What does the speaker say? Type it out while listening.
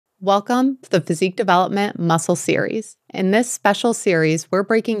Welcome to the Physique Development Muscle Series. In this special series, we're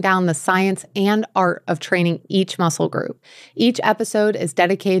breaking down the science and art of training each muscle group. Each episode is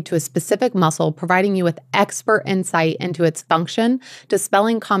dedicated to a specific muscle, providing you with expert insight into its function,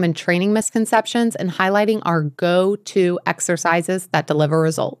 dispelling common training misconceptions, and highlighting our go-to exercises that deliver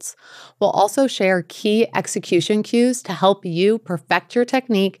results. We'll also share key execution cues to help you perfect your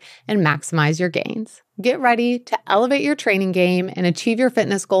technique and maximize your gains. Get ready to elevate your training game and achieve your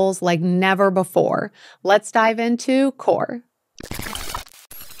fitness goals like never before. Let's dive into core.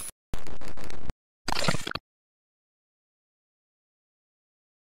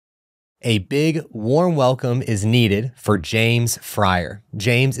 A big, warm welcome is needed for James Fryer.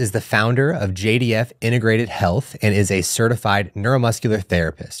 James is the founder of JDF Integrated Health and is a certified neuromuscular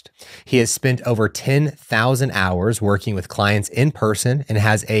therapist. He has spent over 10,000 hours working with clients in person and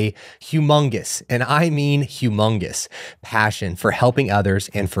has a humongous, and I mean humongous, passion for helping others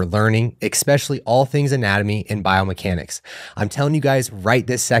and for learning, especially all things anatomy and biomechanics. I'm telling you guys right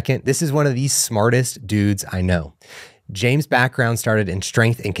this second, this is one of the smartest dudes I know. James' background started in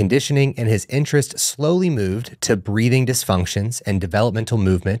strength and conditioning, and his interest slowly moved to breathing dysfunctions and developmental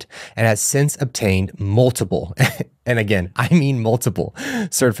movement, and has since obtained multiple, and again, I mean multiple,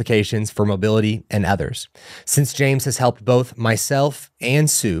 certifications for mobility and others. Since James has helped both myself and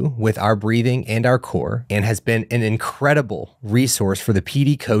Sue with our breathing and our core, and has been an incredible resource for the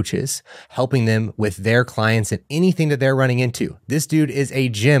PD coaches, helping them with their clients and anything that they're running into. This dude is a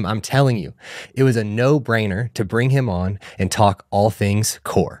gem, I'm telling you. It was a no-brainer to bring him on and talk all things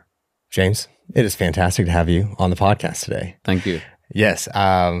core. James, it is fantastic to have you on the podcast today. Thank you. Yes,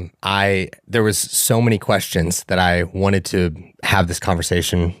 there was so many questions that I wanted to have this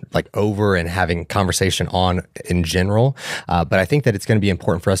conversation over and having conversation on in general, but I think that it's going to be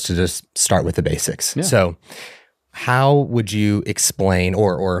important for us to just start with the basics. Yeah. So how would you explain,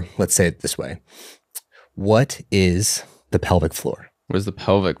 or let's say it this way, what is the pelvic floor? What is the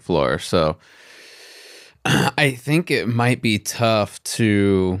pelvic floor? So I think it might be tough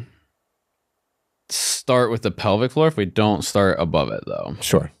to start with the pelvic floor if we don't start above it, though.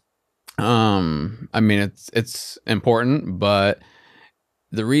 Sure. I mean, it's important, but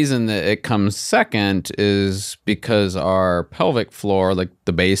the reason that it comes second is because our pelvic floor, like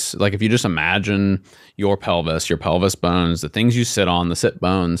the base, like if you just imagine your pelvis bones, the things you sit on, the sit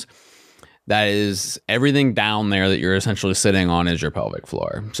bones, that is everything down there that you're essentially sitting on is your pelvic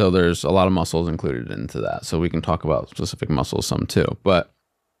floor. So there's a lot of muscles included into that. So we can talk about specific muscles some too, but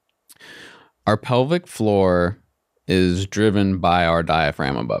our pelvic floor is driven by our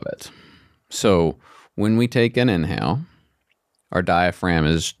diaphragm above it. So when we take an inhale, our diaphragm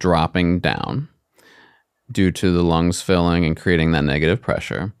is dropping down due to the lungs filling and creating that negative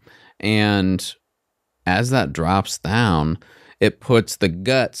pressure. And as that drops down, it puts the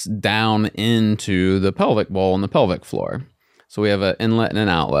guts down into the pelvic bowl and the pelvic floor. So we have an inlet and an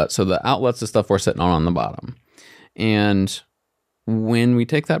outlet. So the outlet's the stuff we're sitting on the bottom. And when we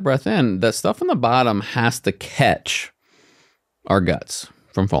take that breath in, that stuff on the bottom has to catch our guts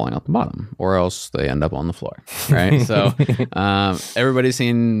from falling out the bottom, or else they end up on the floor, right? So everybody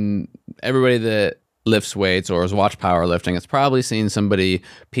that lifts weights or has watched powerlifting, it's probably seen somebody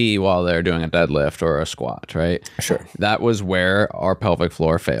pee while they're doing a deadlift or a squat, right? Sure. That was where our pelvic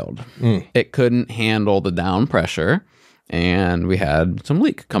floor failed. It couldn't handle the down pressure, and we had some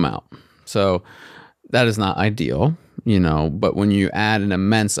leak come out. So that is not ideal. But when you add an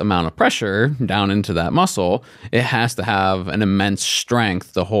immense amount of pressure down into that muscle, it has to have an immense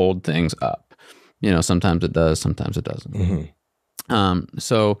strength to hold things up. Sometimes it does, sometimes it doesn't. Mm-hmm.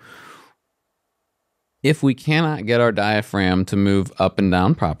 So if we cannot get our diaphragm to move up and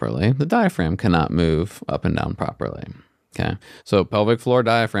down properly, the diaphragm cannot move up and down properly. Okay. So pelvic floor,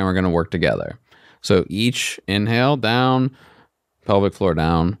 diaphragm are going to work together. So each inhale down, pelvic floor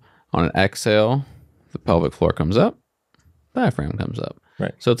down. On an exhale, the pelvic floor comes up. Diaphragm comes up.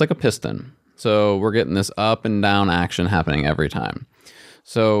 Right. So it's like a piston. So we're getting this up and down action happening every time.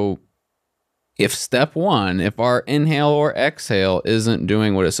 So if step one, if our inhale or exhale isn't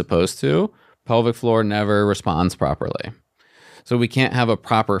doing what it's supposed to, pelvic floor never responds properly. So we can't have a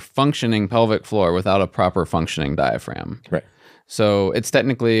proper functioning pelvic floor without a proper functioning diaphragm. Right. So it's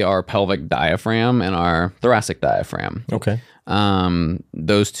technically our pelvic diaphragm and our thoracic diaphragm. Okay.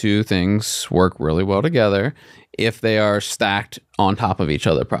 Those two things work really well together if they are stacked on top of each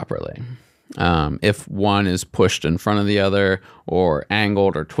other properly. If one is pushed in front of the other or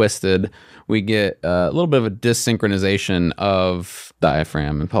angled or twisted, we get a little bit of a dysynchronization of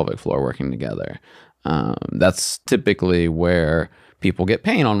diaphragm and pelvic floor working together. That's typically where people get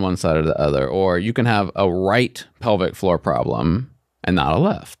pain on one side or the other, or you can have a right pelvic floor problem and not a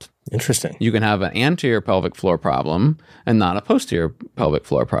left. Interesting. You can have an anterior pelvic floor problem and not a posterior pelvic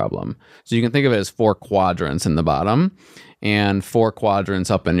floor problem. So you can think of it as 4 quadrants in the bottom and 4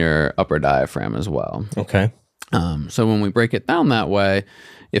 quadrants up in your upper diaphragm as well. Okay. So when we break it down that way,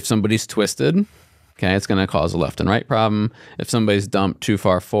 if somebody's twisted, okay, it's going to cause a left and right problem. If somebody's dumped too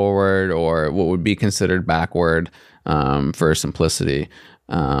far forward or what would be considered backward for simplicity,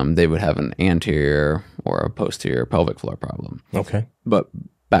 they would have an anterior or a posterior pelvic floor problem. Okay. But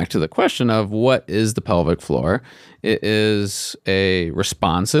back to the question of what is the pelvic floor, it is a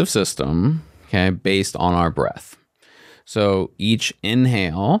responsive system, okay, based on our breath. So each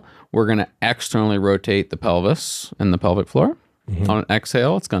inhale, we're going to externally rotate the pelvis and the pelvic floor. On an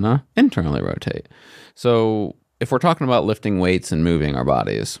exhale, it's going to internally rotate. So if we're talking about lifting weights and moving our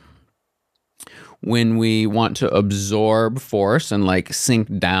bodies, when we want to absorb force and like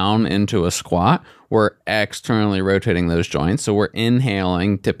sink down into a squat, we're externally rotating those joints. So we're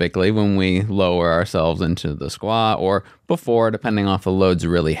inhaling typically when we lower ourselves into the squat or before, depending on if the load's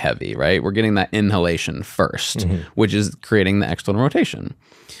really heavy, right? We're getting that inhalation first, which is creating the external rotation.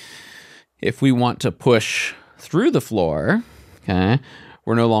 If we want to push through the floor, okay,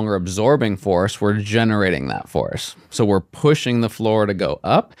 we're no longer absorbing force, we're generating that force. So we're pushing the floor to go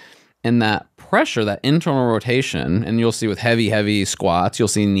up, and that pressure, that internal rotation, and you'll see with heavy squats, you'll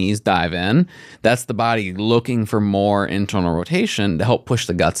see knees dive in. That's the body looking for more internal rotation to help push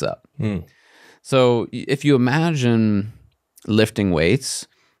the guts up. So if you imagine lifting weights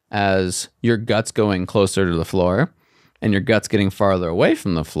as your guts going closer to the floor and your guts getting farther away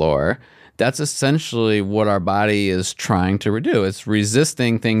from the floor, that's essentially what our body is trying to do. It's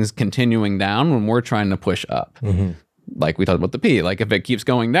resisting things continuing down when we're trying to push up. Like we talked about the pee. Like if it keeps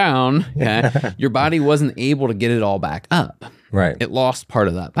going down, okay, your body wasn't able to get it all back up. Right. It lost part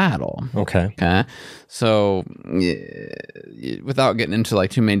of that battle. Okay. Okay. So without getting into like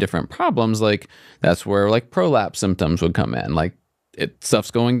too many different problems, like that's where like prolapse symptoms would come in. Like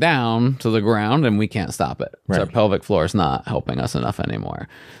stuff's going down to the ground and we can't stop it. Right. So our pelvic floor is not helping us enough anymore.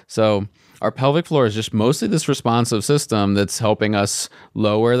 So our pelvic floor is just mostly this responsive system that's helping us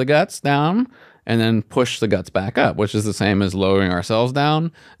lower the guts down and then push the guts back up, which is the same as lowering ourselves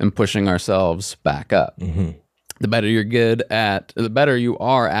down and pushing ourselves back up. The better the better you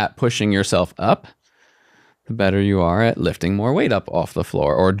are at pushing yourself up, the better you are at lifting more weight up off the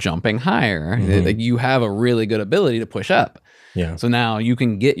floor or jumping higher. You have a really good ability to push up. Yeah. So now you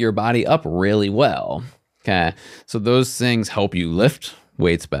can get your body up really well. Okay. So those things help you lift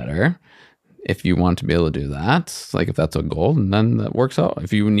weights better. If you want to be able to do that, like if that's a goal, then that works out.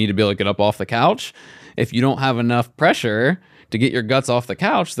 If you need to be able to get up off the couch, if you don't have enough pressure to get your guts off the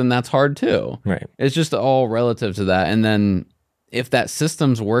couch, then that's hard too. Right. It's just all relative to that. And then if that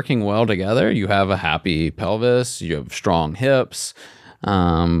system's working well together, you have a happy pelvis, you have strong hips,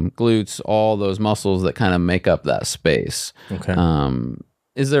 glutes, all those muscles that kind of make up that space. Okay.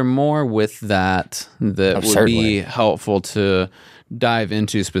 Is there more with that would certainly be helpful to dive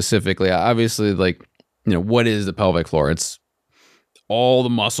into specifically? Obviously, like, what is the pelvic floor? It's all the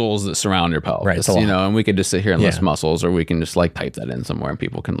muscles that surround your pelvis, right, and we could just sit here and list muscles, or we can just like type that in somewhere and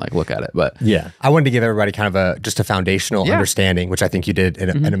people can like look at it. But yeah, I wanted to give everybody kind of just a foundational understanding, which I think you did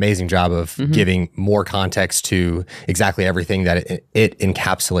an amazing job of giving more context to exactly everything that it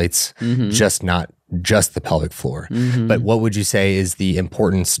encapsulates, not just the pelvic floor. But what would you say is the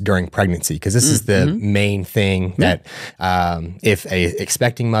importance during pregnancy? Because this is the main thing that if a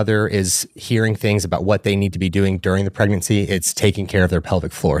expecting mother is hearing things about what they need to be doing during the pregnancy, it's taking care of their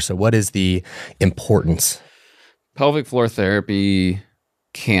pelvic floor. So what is the importance? Pelvic floor therapy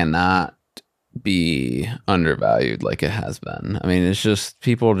cannot be undervalued like it has been. I mean, it's just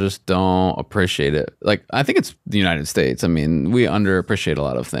people just don't appreciate it. Like, I think it's the United States. I mean, we underappreciate a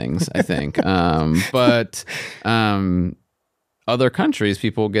lot of things, I think. But other countries,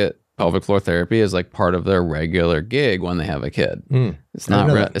 people get pelvic floor therapy as like part of their regular gig when they have a kid. It's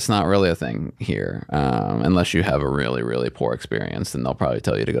not really a thing here, unless you have a really, really poor experience. Then they'll probably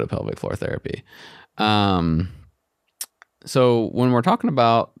tell you to go to pelvic floor therapy. So when we're talking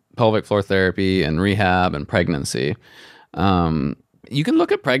about pelvic floor therapy and rehab and pregnancy, you can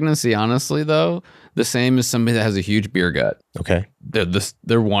look at pregnancy, honestly, though, the same as somebody that has a huge beer gut. Okay.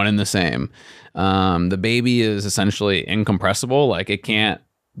 They're one and the same. The baby is essentially incompressible. Like, it can't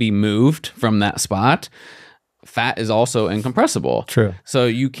be moved from that spot. Fat is also incompressible. True. So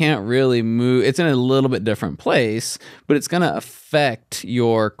you can't really move. It's in a little bit different place, but it's going to affect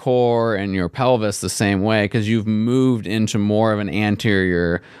your core and your pelvis the same way because you've moved into more of an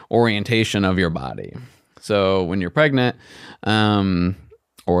anterior orientation of your body. So when you're pregnant,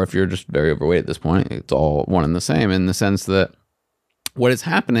 or if you're just very overweight at this point, it's all one and the same in the sense that what is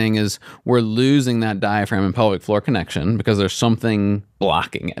happening is we're losing that diaphragm and pelvic floor connection because there's something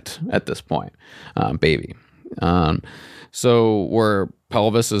blocking it at this point, baby. So where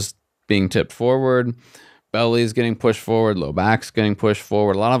pelvis is being tipped forward, belly is getting pushed forward, low back's getting pushed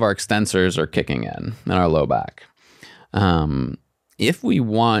forward. A lot of our extensors are kicking in our low back. If we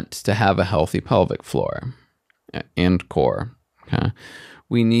want to have a healthy pelvic floor and core, okay,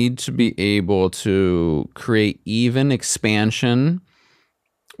 we need to be able to create even expansion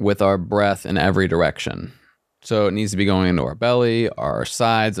with our breath in every direction. So it needs to be going into our belly, our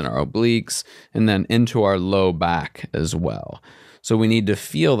sides, and our obliques, and then into our low back as well. So we need to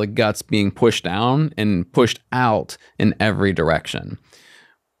feel the guts being pushed down and pushed out in every direction.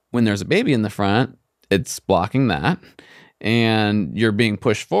 When there's a baby in the front, it's blocking that, and you're being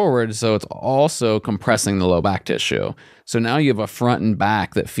pushed forward, so it's also compressing the low back tissue. So now you have a front and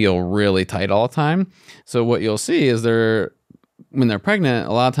back that feel really tight all the time. So what you'll see is when they're pregnant,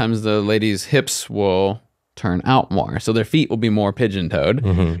 a lot of times the ladies' hips will turn out more. So their feet will be more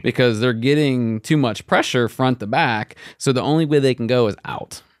pigeon-toed because they're getting too much pressure front to back. So the only way they can go is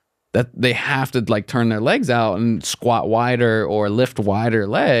out. That they have to like turn their legs out and squat wider or lift wider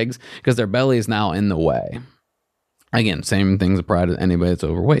legs because their belly is now in the way. Again, same things apply to anybody that's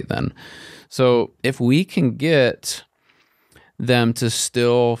overweight then. So if we can get them to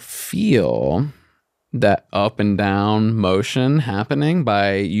still feel that up and down motion happening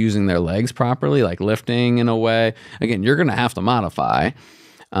by using their legs properly, like lifting in a way. Again, you're going to have to modify,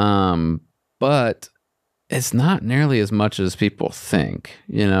 but it's not nearly as much as people think.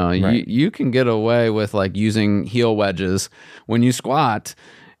 You know, right. you can get away with like using heel wedges when you squat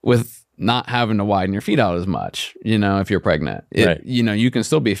with not having to widen your feet out as much, you know, if you're pregnant. Right. You know, you can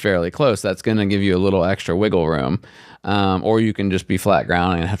still be fairly close. That's going to give you a little extra wiggle room. Or you can just be flat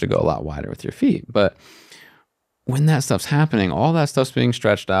ground and have to go a lot wider with your feet. But when that stuff's happening, all that stuff's being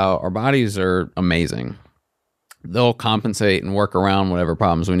stretched out. Our bodies are amazing. They'll compensate and work around whatever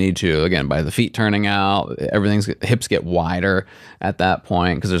problems we need to. Again, by the feet turning out, hips get wider at that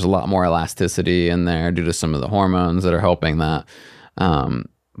point because there's a lot more elasticity in there due to some of the hormones that are helping that.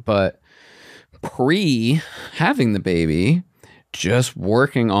 But pre-having the baby, just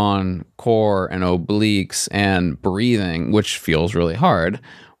working on core and obliques and breathing, which feels really hard,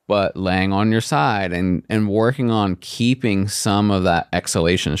 but laying on your side and working on keeping some of that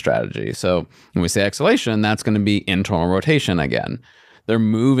exhalation strategy. So when we say exhalation, that's going to be internal rotation again. They're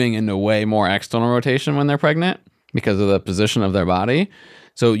moving into way more external rotation when they're pregnant because of the position of their body.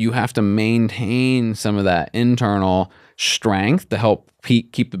 So you have to maintain some of that internal strength to help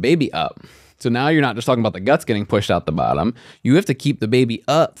keep the baby up. So now you're not just talking about the guts getting pushed out the bottom. You have to keep the baby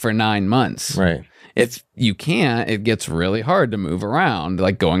up for 9 months. Right. If you can't, it gets really hard to move around.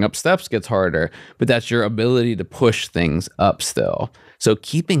 Like going up steps gets harder, but that's your ability to push things up still. So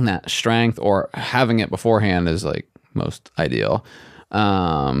keeping that strength or having it beforehand is like most ideal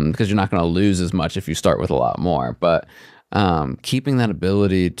because you're not going to lose as much if you start with a lot more. But keeping that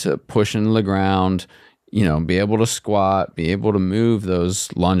ability to push into the ground, you know, be able to squat, be able to move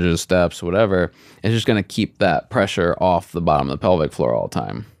those lunges, steps, whatever, it's just going to keep that pressure off the bottom of the pelvic floor all the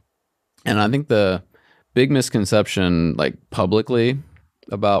time. And I think the big misconception, like publicly,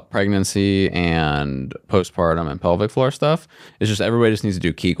 about pregnancy and postpartum and pelvic floor stuff is just everybody just needs to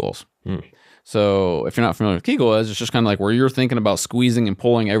do Kegels. So if you're not familiar with Kegel is, it's just kind of like where you're thinking about squeezing and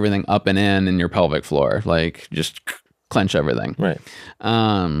pulling everything up and in your pelvic floor, like just clench everything. Right.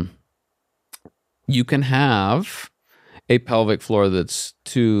 You can have a pelvic floor that's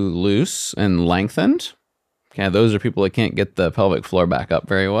too loose and lengthened. Okay, those are people that can't get the pelvic floor back up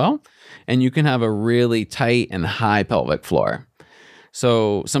very well. And you can have a really tight and high pelvic floor.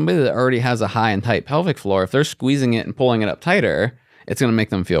 So somebody that already has a high and tight pelvic floor, if they're squeezing it and pulling it up tighter, it's going to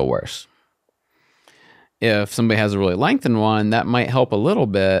make them feel worse. If somebody has a really lengthened one, that might help a little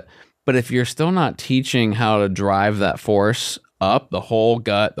bit. But if you're still not teaching how to drive that force up, the whole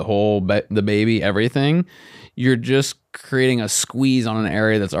gut, the baby, everything, you're just creating a squeeze on an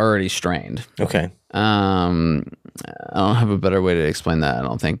area that's already strained. Okay. I don't have a better way to explain that, I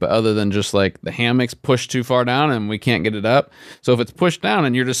don't think. But other than just like the hammock's pushed too far down and we can't get it up. So if it's pushed down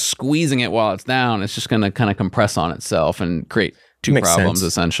and you're just squeezing it while it's down, it's just going to kind of compress on itself and create two problems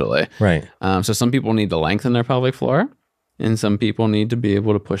essentially. Right. So some people need to lengthen their pelvic floor and some people need to be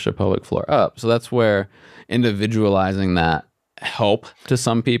able to push their pelvic floor up. So that's where individualizing that help to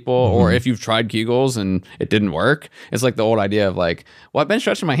some people, or if you've tried Kegels and it didn't work, it's like the old idea of like, well, I've been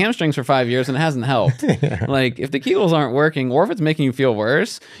stretching my hamstrings for 5 years and it hasn't helped. Like if the Kegels aren't working, or if it's making you feel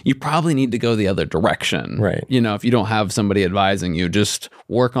worse, you probably need to go the other direction. Right. You know, if you don't have somebody advising you, just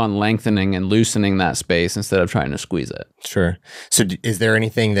work on lengthening and loosening that space instead of trying to squeeze it. Sure. So is there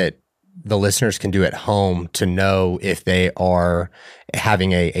anything that the listeners can do at home to know if they are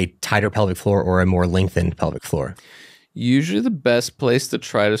having a tighter pelvic floor or a more lengthened pelvic floor? Usually the best place to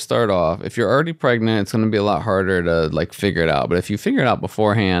try to start off, if you're already pregnant, it's going to be a lot harder to like figure it out. But if you figure it out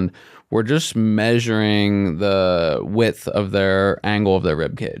beforehand, we're just measuring the width of their angle of their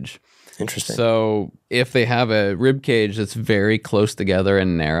rib cage. Interesting. So if they have a rib cage that's very close together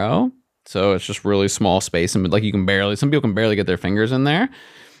and narrow, so it's just really small space, and like some people can barely get their fingers in there,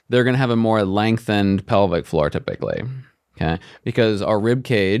 they're going to have a more lengthened pelvic floor typically. Okay. Because our rib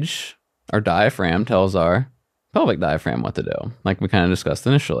cage, our diaphragm tells our pelvic diaphragm what to do, like we kind of discussed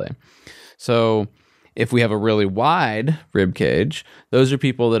initially. So if we have a really wide rib cage, those are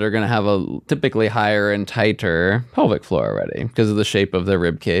people that are going to have a typically higher and tighter pelvic floor already because of the shape of their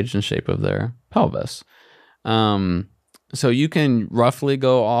rib cage and shape of their pelvis. So you can roughly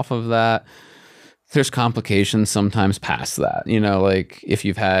go off of that. There's complications sometimes past that, you know, like if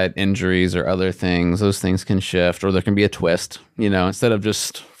you've had injuries or other things, those things can shift, or there can be a twist, you know, instead of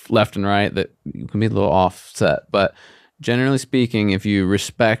just left and right, that you can be a little offset. But generally speaking, if you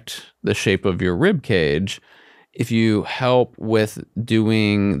respect the shape of your rib cage, if you help with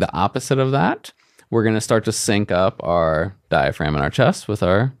doing the opposite of that, we're going to start to sync up our diaphragm in our chest with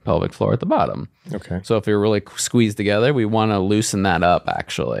our pelvic floor at the bottom. Okay. So if you're really squeezed together, we want to loosen that up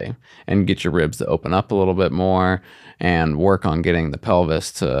actually and get your ribs to open up a little bit more and work on getting the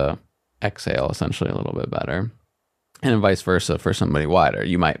pelvis to exhale essentially a little bit better. And vice versa for somebody wider.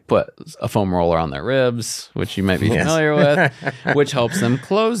 You might put a foam roller on their ribs, which you might be familiar with, which helps them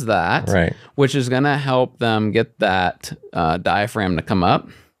close that, right, which is going to help them get that diaphragm to come up,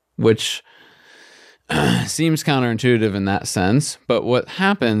 which seems counterintuitive in that sense. But what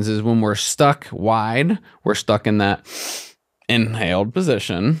happens is when we're stuck wide, we're stuck in that inhaled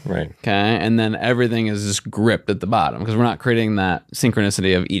position. Right. Okay. And then everything is just gripped at the bottom because we're not creating that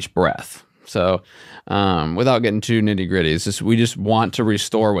synchronicity of each breath. So without getting too nitty gritty, it's just we just want to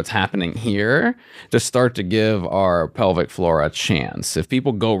restore what's happening here to start to give our pelvic floor a chance. If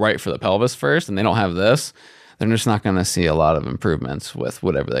people go right for the pelvis first and they don't have this, they're just not going to see a lot of improvements with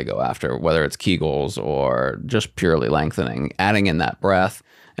whatever they go after, whether it's Kegels or just purely lengthening. Adding in that breath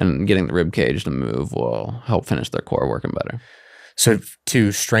and getting the rib cage to move will help finish their core working better. So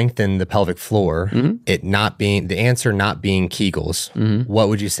to strengthen the pelvic floor, it not being the answer not being Kegels, what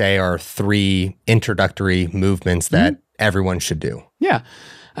would you say are 3 introductory movements that everyone should do? Yeah.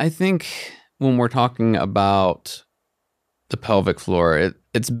 I think when we're talking about the pelvic floor,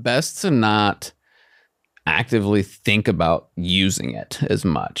 it's best to not actively think about using it as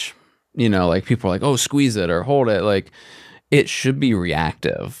much. You know, like people are like, oh, squeeze it or hold it. Like it should be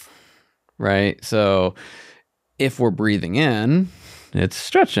reactive, right? So if we're breathing in, it's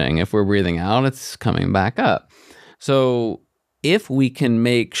stretching. If we're breathing out, it's coming back up. So if we can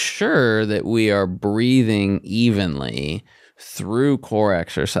make sure that we are breathing evenly through core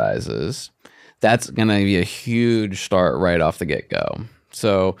exercises, that's going to be a huge start right off the get-go.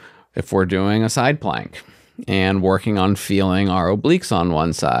 So if we're doing a side plank and working on feeling our obliques on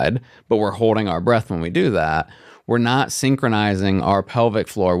one side, but we're holding our breath when we do that, we're not synchronizing our pelvic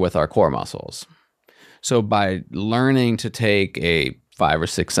floor with our core muscles. So by learning to take a 5 or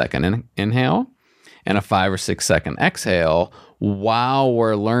 6 second inhale and a 5 or 6 second exhale while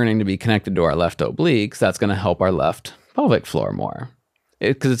we're learning to be connected to our left obliques, that's going to help our left pelvic floor more.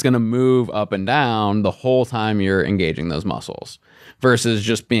 Because it's going to move up and down the whole time you're engaging those muscles versus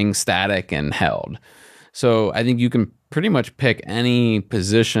just being static and held. So I think you can pretty much pick any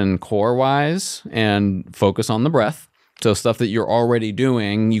position core-wise and focus on the breath. So stuff that you're already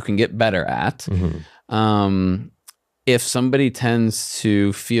doing, you can get better at. If somebody tends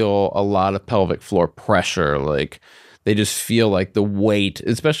to feel a lot of pelvic floor pressure, like they just feel like the weight,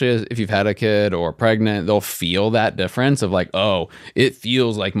 especially if you've had a kid or pregnant, they'll feel that difference of like, oh, it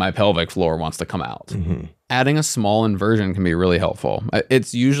feels like my pelvic floor wants to come out. Adding a small inversion can be really helpful.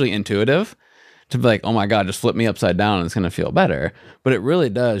 It's usually intuitive to be like, oh my God, just flip me upside down and it's going to feel better. But it really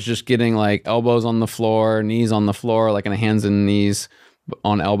does. Just getting like elbows on the floor, knees on the floor, like in a hands and knees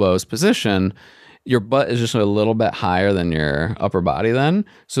on elbows position, your butt is just a little bit higher than your upper body then.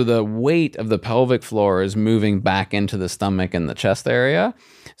 So the weight of the pelvic floor is moving back into the stomach and the chest area.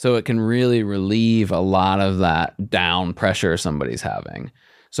 So it can really relieve a lot of that down pressure somebody's having.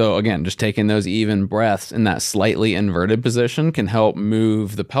 So again, just taking those even breaths in that slightly inverted position can help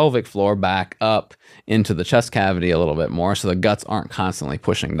move the pelvic floor back up into the chest cavity a little bit more, so the guts aren't constantly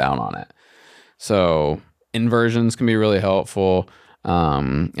pushing down on it. So inversions can be really helpful.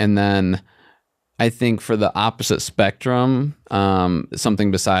 And then I think for the opposite spectrum,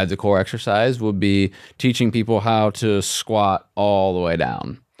 something besides a core exercise would be teaching people how to squat all the way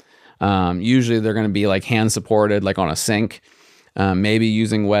down. Usually they're going to be like hand supported, like on a sink, maybe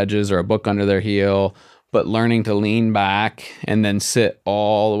using wedges or a book under their heel, but learning to lean back and then sit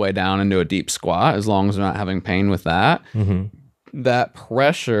all the way down into a deep squat, as long as they're not having pain with that. That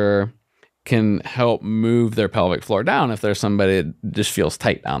pressure can help move their pelvic floor down if there's somebody that just feels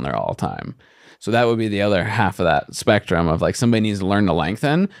tight down there all the time. So that would be the other half of that spectrum of like somebody needs to learn to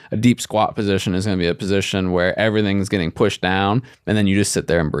lengthen. A deep squat position is going to be a position where everything's getting pushed down, and then you just sit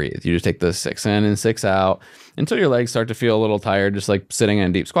there and breathe. You just take the 6 in and 6 out until your legs start to feel a little tired, just like sitting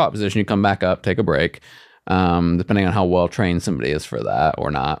in a deep squat position. You come back up, take a break, depending on how well trained somebody is for that or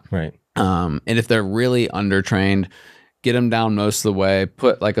not. Right. And if they're really undertrained, get them down most of the way,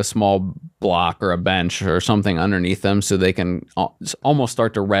 put like a small block or a bench or something underneath them so they can almost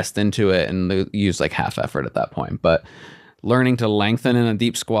start to rest into it and use like half effort at that point. But learning to lengthen in a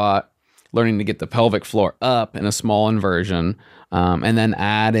deep squat, learning to get the pelvic floor up in a small inversion, and then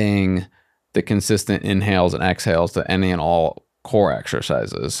adding the consistent inhales and exhales to any and all core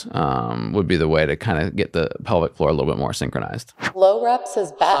exercises would be the way to kind of get the pelvic floor a little bit more synchronized. Low reps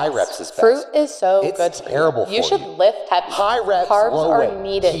is best. High reps is best. Fruit is so It's good. terrible for You should lift heavy. High reps, Carbs low are weight.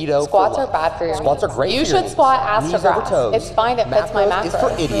 needed. Keto Squats for are life. bad for your Squats are knees. great You for your should knees. squat ass to Knees over grass. toes. It's fine. It fits my Macros macro. is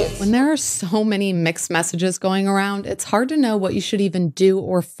for idiots. When there are so many mixed messages going around, it's hard to know what you should even do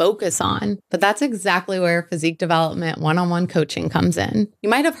or focus on. But that's exactly where Physique Development one-on-one coaching comes in. You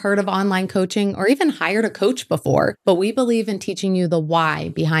might have heard of online coaching or even hired a coach before, but we believe in teaching you the why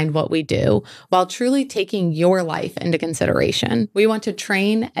behind what we do, while truly taking your life into consideration. We want to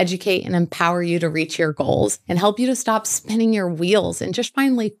train, educate, and empower you to reach your goals and help you to stop spinning your wheels and just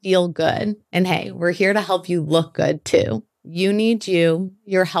finally feel good. And hey, we're here to help you look good too. You need you.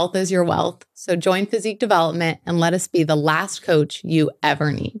 Your health is your wealth. So join Physique Development and let us be the last coach you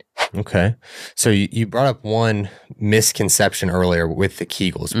ever need. Okay. So you brought up one misconception earlier with the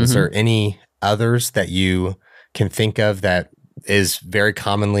Kegels. Was there any others that you can think of that is very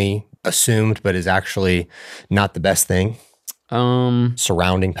commonly assumed, but is actually not the best thing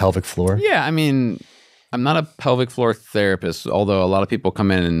surrounding pelvic floor? Yeah, I mean, I'm not a pelvic floor therapist, although a lot of people come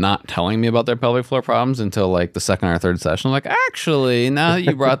in and not telling me about their pelvic floor problems until like the second or third session. I'm like, actually, now that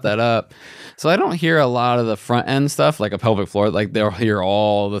you brought that up. So I don't hear a lot of the front end stuff, like a pelvic floor. Like they'll hear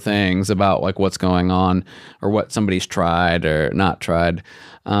all the things about like what's going on or what somebody's tried or not tried.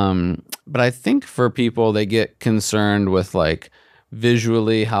 But I think for people, they get concerned with like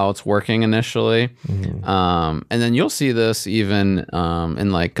visually how it's working initially. And then you'll see this even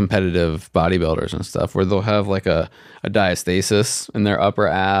in like competitive bodybuilders and stuff where they'll have like a diastasis in their upper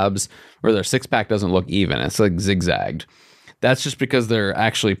abs where their six-pack doesn't look even. It's like zigzagged. That's just because they're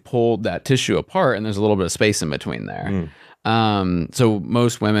actually pulled that tissue apart and there's a little bit of space in between there. So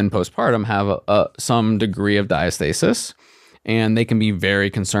most women postpartum have some degree of diastasis, and they can be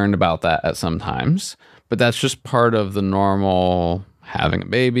very concerned about that at some times. But that's just part of the normal having a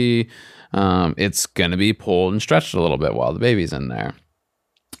baby. It's going to be pulled and stretched a little bit while the baby's in there.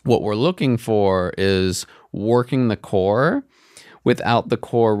 What we're looking for is working the core without the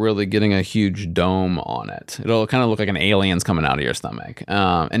core really getting a huge dome on it. It'll kind of look like an alien's coming out of your stomach.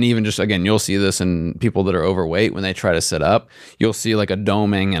 And even just, again, you'll see this in people that are overweight when they try to sit up. You'll see like a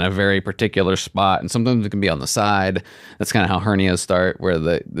doming in a very particular spot. And sometimes it can be on the side. That's kind of how hernias start, where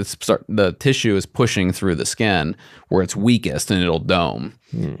the tissue is pushing through the skin where it's weakest and it'll dome.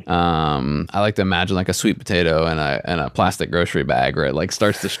 I like to imagine like a sweet potato in a plastic grocery bag where it like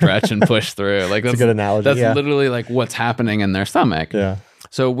starts to stretch and push through. Like that's a good analogy. That's literally like what's happening in their stomach. Yeah.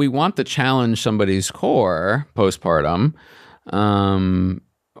 So we want to challenge somebody's core postpartum,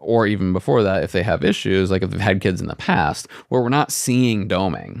 or even before that if they have issues, like if they've had kids in the past, where we're not seeing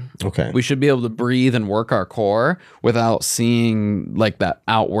doming. Okay. We should be able to breathe and work our core without seeing like that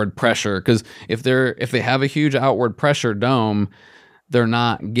outward pressure. Because if they have a huge outward pressure dome, they're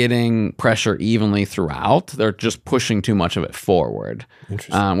not getting pressure evenly throughout. They're just pushing too much of it forward,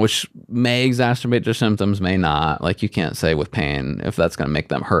 which may exacerbate their symptoms, may not. Like you can't say with pain if that's going to make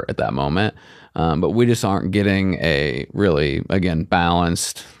them hurt at that moment. But we just aren't getting a really, again,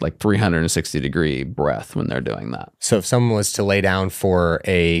 balanced, like 360-degree breath when they're doing that. So if someone was to lay down for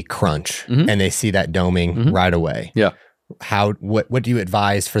a crunch and they see that doming right away, what do you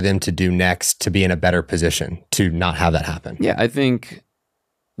advise for them to do next to be in a better position to not have that happen? Yeah, I think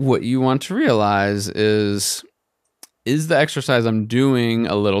what you want to realize is the exercise I'm doing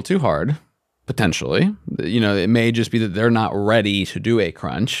a little too hard? Potentially. It may just be that they're not ready to do a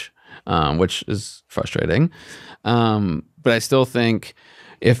crunch, which is frustrating. But I still think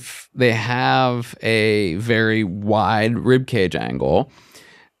if they have a very wide rib cage angle,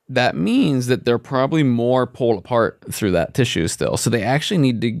 that means that they're probably more pulled apart through that tissue still. So they actually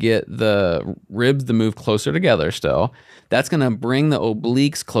need to get the ribs to move closer together still. That's going to bring the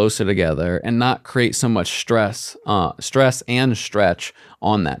obliques closer together and not create so much stress and stretch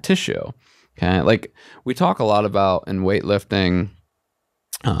on that tissue. Okay. Like we talk a lot about in weightlifting,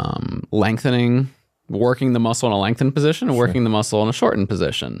 lengthening, working the muscle in a lengthened position and working the muscle in a shortened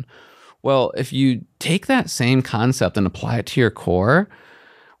position. Well, if you take that same concept and apply it to your core,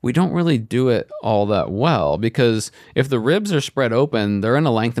 we don't really do it all that well, because if the ribs are spread open, they're in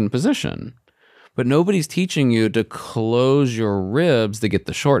a lengthened position. But nobody's teaching you to close your ribs to get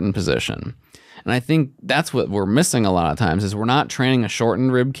the shortened position. And I think that's what we're missing a lot of times is we're not training a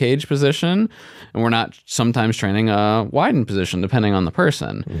shortened rib cage position, and we're not sometimes training a widened position depending on the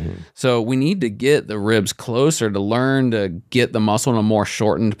person. Mm-hmm. So we need to get the ribs closer to learn to get the muscle in a more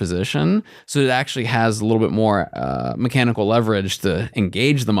shortened position so it actually has a little bit more mechanical leverage to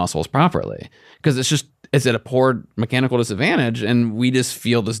engage the muscles properly. Because it's at a poor mechanical disadvantage, and we just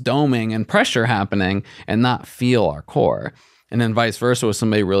feel this doming and pressure happening and not feel our core. And then vice versa with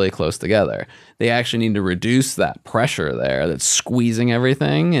somebody really close together. They actually need to reduce that pressure there that's squeezing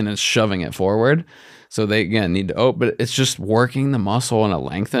everything and it's shoving it forward. So they, again, need to but it's just working the muscle in a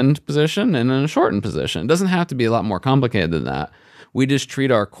lengthened position and in a shortened position. It doesn't have to be a lot more complicated than that. We just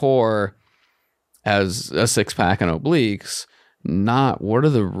treat our core as a six-pack and obliques, not what are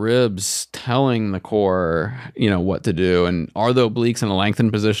the ribs telling the core, what to do, and are the obliques in a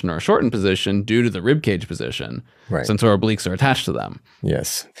lengthened position or a shortened position due to the rib cage position, right? Since our obliques are attached to them.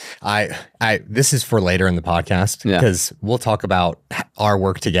 Yes, this is for later in the podcast because we'll talk about our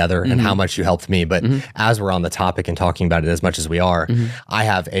work together and how much you helped me. But as we're on the topic and talking about it as much as we are, I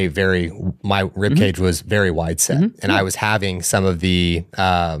have my rib cage was very wide set, and I was having some of the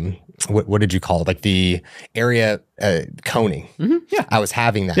what did you call it? Like the area coning. Yeah. I was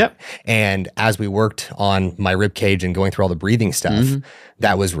having that. Yep. And as we worked on my rib cage and going through all the breathing stuff,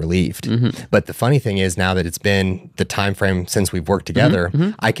 that was relieved. But the funny thing is now that it's been the time frame since we've worked together,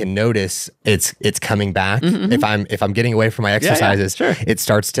 I can notice it's coming back. If I'm getting away from my exercises, it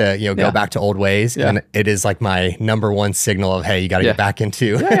starts to go back to old ways. And it is like my number one signal of, hey, you got to get back into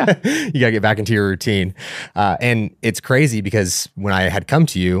you got to get back into your routine. And it's crazy because when I had come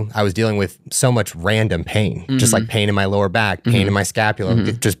to you, I was dealing with so much random pain, just like pain in my lower back, pain in my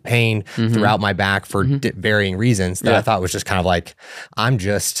scapula, just pain throughout my back for varying reasons that I thought was just kind of like, I'm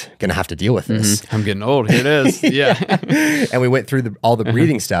just going to have to deal with this. I'm getting old. Here it is. Yeah. And we went through all the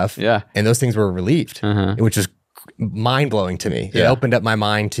breathing stuff and those things were relieved, which is mind-blowing to me. It opened up my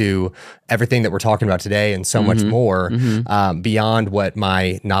mind to everything that we're talking about today and so much more beyond what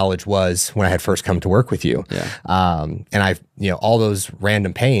my knowledge was when I had first come to work with you. And I've, all those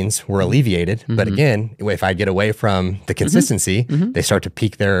random pains were alleviated. But again, if I get away from the consistency, they start to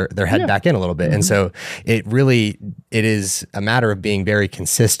peek their head back in a little bit. And so it is a matter of being very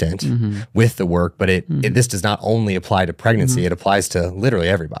consistent with the work, but this does not only apply to pregnancy, it applies to literally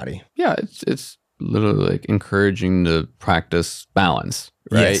everybody. Yeah, it's literally like encouraging to practice balance,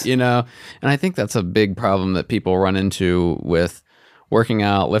 right? Yes. And I think that's a big problem that people run into with working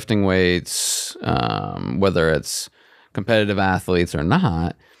out, lifting weights, whether it's competitive athletes or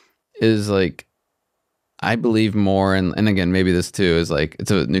not, is like, I believe more, and again, maybe this too is like,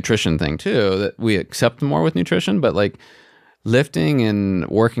 it's a nutrition thing too, that we accept more with nutrition, but like lifting and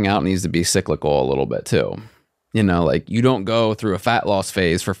working out needs to be cyclical a little bit too. Like you don't go through a fat loss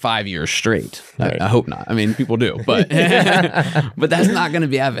phase for 5 years straight. Right. I hope not. I mean, people do, but but that's not going to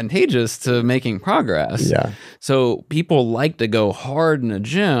be advantageous to making progress. Yeah. So people like to go hard in a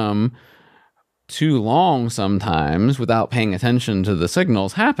gym too long sometimes without paying attention to the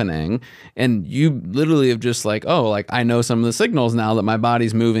signals happening. And you literally have just like, I know some of the signals now that my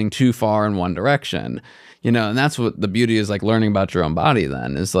body's moving too far in one direction, and that's what the beauty is, like learning about your own body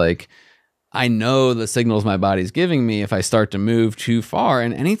then is like, I know the signals my body's giving me if I start to move too far.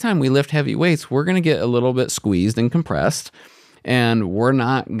 And anytime we lift heavy weights, we're going to get a little bit squeezed and compressed, and we're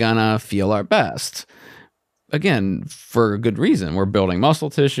not going to feel our best. Again, for a good reason. We're building muscle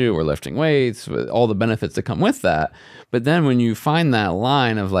tissue, we're lifting weights, with all the benefits that come with that. But then when you find that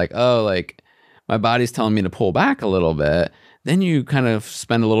line of like, my body's telling me to pull back a little bit, then you kind of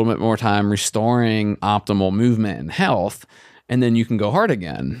spend a little bit more time restoring optimal movement and health. And then you can go hard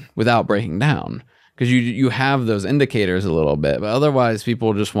again without breaking down. because you have those indicators a little bit, but otherwise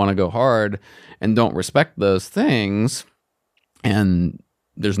people just want to go hard and don't respect those things, and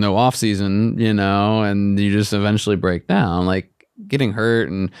there's no off season, and you just eventually break down. Like getting hurt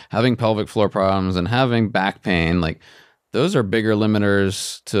and having pelvic floor problems and having back pain, like those are bigger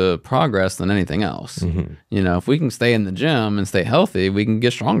limiters to progress than anything else. If we can stay in the gym and stay healthy, we can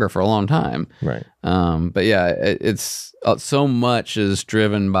get stronger for a long time. Right. But yeah, it's so much is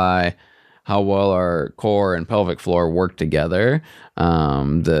driven by how well our core and pelvic floor work together,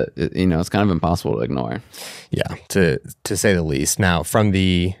 that it's kind of impossible to ignore. Yeah, to say the least. Now,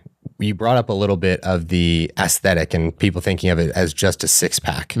 you brought up a little bit of the aesthetic and people thinking of it as just a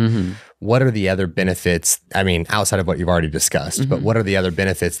six-pack. What are the other benefits? I mean, outside of what you've already discussed, but what are the other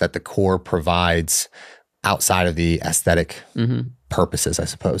benefits that the core provides outside of the aesthetic purposes, I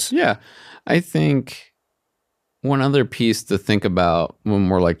suppose? Yeah, I think one other piece to think about when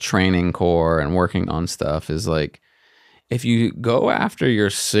we're like training core and working on stuff is like, if you go after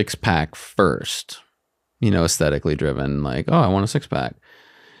your six-pack first, aesthetically driven, like, oh, I want a six-pack,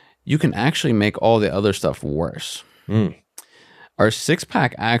 you can actually make all the other stuff worse. Our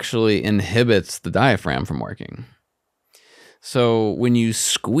six-pack actually inhibits the diaphragm from working. So when you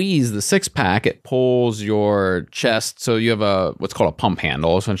squeeze the six-pack, it pulls your chest. So you have what's called a pump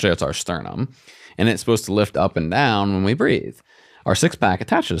handle. Essentially, it's our sternum. And it's supposed to lift up and down when we breathe. Our six-pack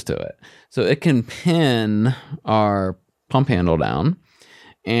attaches to it. So it can pin our pump handle down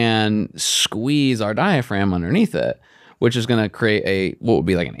and squeeze our diaphragm underneath it, which is going to create what would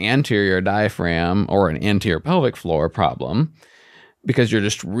be like an anterior diaphragm or an anterior pelvic floor problem, because you're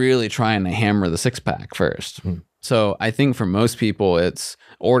just really trying to hammer the six-pack first. So I think for most people, it's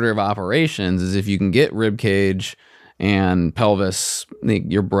order of operations is if you can get rib cage and pelvis,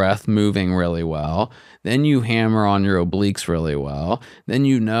 your breath moving really well, then you hammer on your obliques really well. Then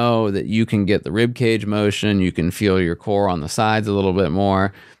you know that you can get the rib cage motion, you can feel your core on the sides a little bit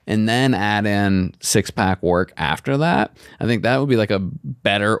more, and then add in six-pack work after that. I think that would be like a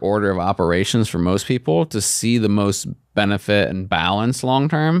better order of operations for most people to see the most benefit and balance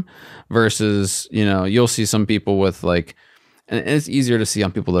long-term versus, you'll see some people with like, and it's easier to see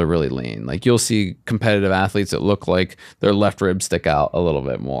on people that are really lean. Like you'll see competitive athletes that look like their left ribs stick out a little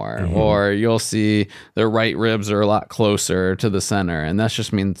bit more, or you'll see their right ribs are a lot closer to the center, and that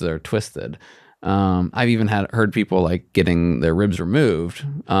just means they're twisted. I've even heard people like getting their ribs removed,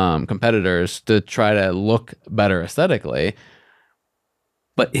 competitors, to try to look better aesthetically.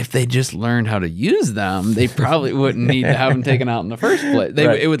 But if they just learned how to use them, they probably wouldn't need to have them taken out in the first place.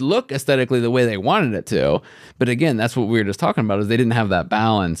 It would look aesthetically the way they wanted it to. But again, that's what we were just talking about, is they didn't have that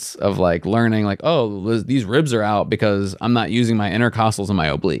balance of like learning like, oh, these ribs are out because I'm not using my intercostals and my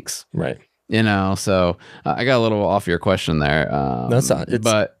obliques. Right. So I got a little off your question there. That's not,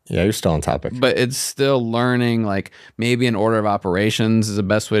 but yeah, you're still on topic. But it's still learning, like maybe an order of operations is the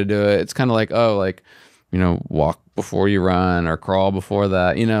best way to do it. It's kind of like, oh, like, walk before you run or crawl before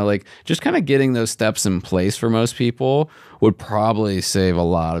that, like just kind of getting those steps in place for most people would probably save a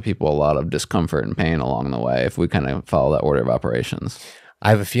lot of people a lot of discomfort and pain along the way if we kind of follow that order of operations. I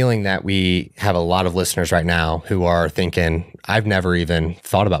have a feeling that we have a lot of listeners right now who are thinking, I've never even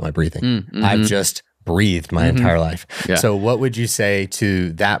thought about my breathing. I've just breathed my entire life. Yeah. So what would you say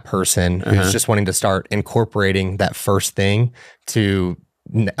to that person who's just wanting to start incorporating that first thing to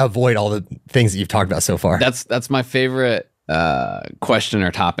avoid all the things that you've talked about so far? That's my favorite question or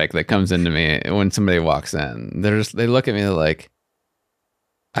topic that comes into me when somebody walks in. They look at me like,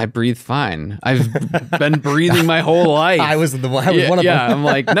 I breathe fine. I've been breathing my whole life. I was one of them. Yeah, I'm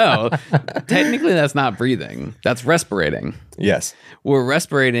like, no, technically that's not breathing. That's respirating. Yes. We're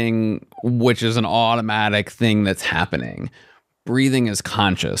respirating, which is an automatic thing that's happening. Breathing is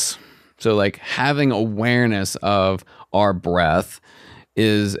conscious. So like having awareness of our breath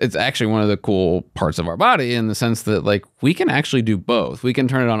it's actually one of the cool parts of our body, in the sense that like we can actually do both. We can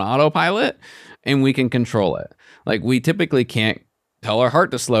turn it on autopilot and we can control it. Like we typically can't tell our heart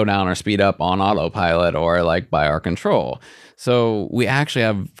to slow down or speed up on autopilot or like by our control. So we actually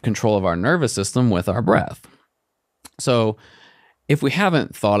have control of our nervous system with our breath. So if we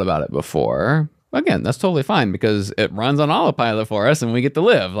haven't thought about it before, again, that's totally fine, because it runs on autopilot for us and we get to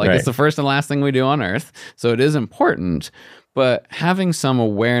live. Like it's the first and last thing we do on earth. So it is important. But having some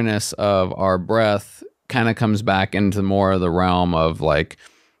awareness of our breath kind of comes back into more of the realm of like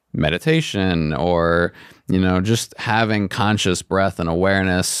meditation, or, just having conscious breath and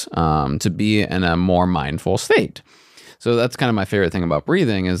awareness to be in a more mindful state. So that's kind of my favorite thing about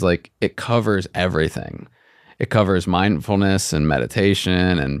breathing, is like it covers everything. It covers mindfulness and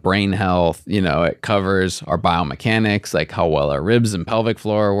meditation and brain health. You know, it covers our biomechanics, like how well our ribs and pelvic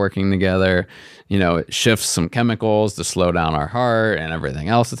floor are working together. You know, it shifts some chemicals to slow down our heart and everything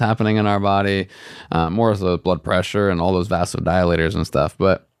else that's happening in our body, more of the blood pressure and all those vasodilators and stuff.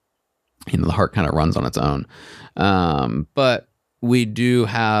 But, you know, the heart kind of runs on its own. But we do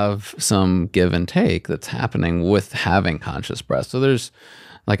have some give and take that's happening with having conscious breath. So there's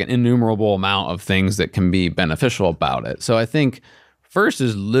like an innumerable amount of things that can be beneficial about it. So I think first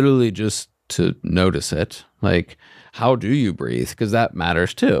is literally just to notice it. Like, how do you breathe? Because that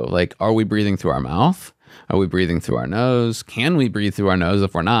matters too. Like, are we breathing through our mouth? Are we breathing through our nose? Can we breathe through our nose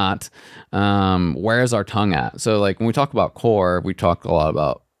if we're not? Where's our tongue at? So like when we talk about core, we talk a lot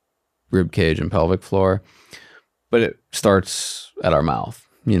about rib cage and pelvic floor, but it starts at our mouth.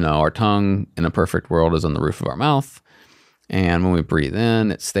 You know, our tongue in a perfect world is on the roof of our mouth. And when we breathe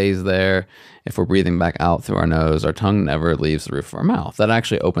in, it stays there. If we're breathing back out through our nose, our tongue never leaves the roof of our mouth. That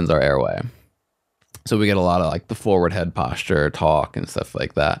actually opens our airway. So we get a lot of like the forward head posture, talk, and stuff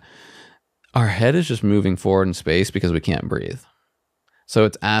like that. Our head is just moving forward in space because we can't breathe. So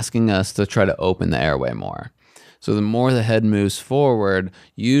it's asking us to try to open the airway more. So the more the head moves forward,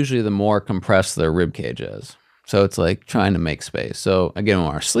 usually the more compressed their rib cage is. So it's like trying to make space. So again,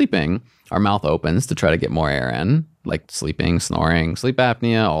 when we're sleeping, our mouth opens to try to get more air in, like sleeping, snoring, sleep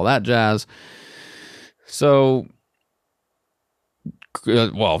apnea, all that jazz. So,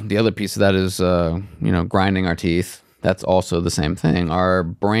 well, the other piece of that is, you know, grinding our teeth. That's also the same thing. Our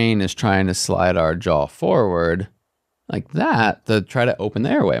brain is trying to slide our jaw forward like that to try to open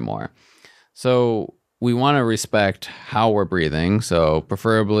the airway more. So we want to respect how we're breathing. So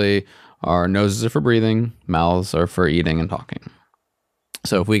preferably our noses are for breathing, mouths are for eating and talking.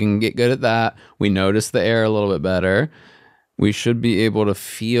 So if we can get good at that, we notice the air a little bit better, we should be able to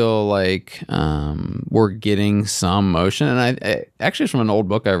feel like we're getting some motion. And I actually, from an old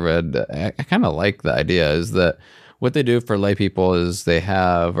book I read, I kind of like the idea is that what they do for lay people is they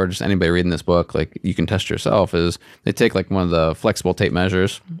have, or just anybody reading this book, like you can test yourself, is they take like one of the flexible tape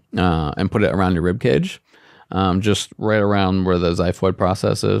measures and put it around your rib cage, just right around where the xiphoid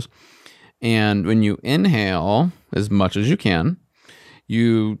process is. And when you inhale as much as you can,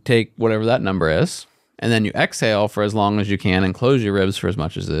 you take whatever that number is, and then you exhale for as long as you can and close your ribs for as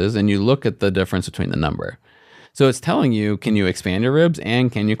much as it is, and you look at the difference between the number. So it's telling you, can you expand your ribs and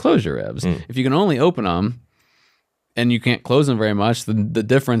can you close your ribs? If you can only open them and you can't close them very much, the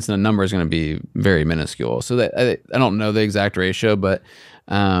difference in the number is going to be very minuscule. So that I don't know the exact ratio, but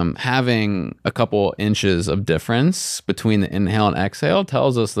having a couple inches of difference between the inhale and exhale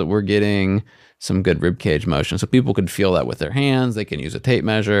tells us that we're getting some good rib cage motion. So people could feel that with their hands. They can use a tape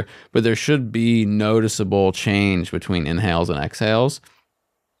measure, but there should be noticeable change between inhales and exhales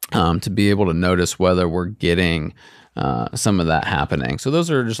to be able to notice whether we're getting some of that happening. So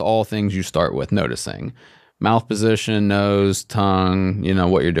those are just all things you start with noticing. Mouth position, nose, tongue, you know,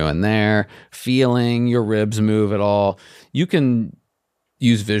 what you're doing there, feeling your ribs move at all. You can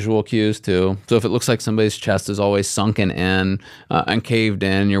use visual cues too. So if it looks like somebody's chest is always sunken in and caved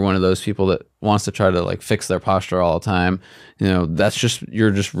in, you're one of those people that wants to try to like fix their posture all the time. You know, that's just, you're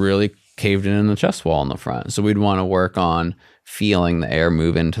just really caved in the chest wall in the front. So we'd want to work on feeling the air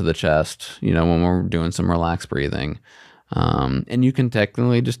move into the chest, you know, when we're doing some relaxed breathing. And you can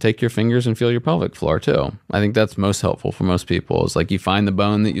technically just take your fingers and feel your pelvic floor too. I think that's most helpful for most people. Is like you find the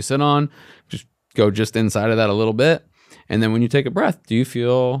bone that you sit on, just go just inside of that a little bit. And then when you take a breath, do you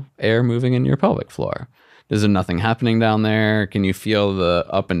feel air moving in your pelvic floor? Is there nothing happening down there? Can you feel the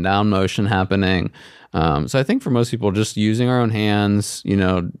up and down motion happening? So I think for most people, just using our own hands, you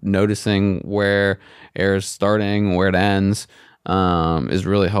know, noticing where air is starting, where it ends, is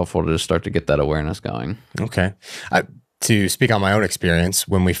really helpful to just start to get that awareness going. Okay. To speak on my own experience,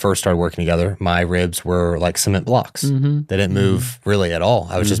 when we first started working together, my ribs were like cement blocks. They didn't move really at all.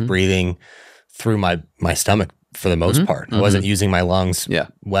 I was just breathing through my stomach for the most part. I wasn't using my lungs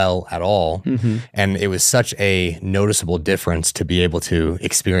well at all. And it was such a noticeable difference to be able to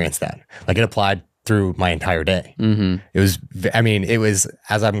experience that. Like it applied through my entire day. It was, I mean, it was,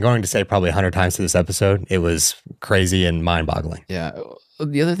 as I'm going to say probably 100 times to this episode, it was crazy and mind-boggling. Yeah.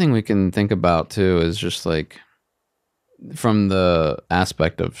 The other thing we can think about too is just like, from the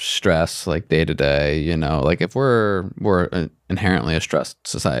aspect of stress, like day to day, you know, like if we're inherently a stressed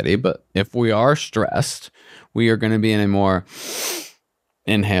society, but if we are stressed, we are going to be in a more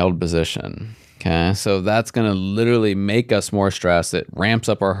inhaled position. Okay. So that's going to literally make us more stressed. It ramps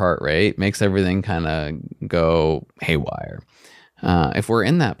up our heart rate, makes everything kind of go haywire. If we're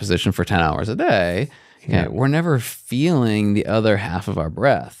in that position for 10 hours a day, okay, we're never feeling the other half of our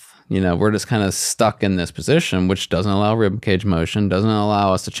breath. We're just kind of stuck in this position, which doesn't allow rib cage motion, doesn't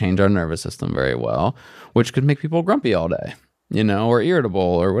allow us to change our nervous system very well, which could make people grumpy all day, or irritable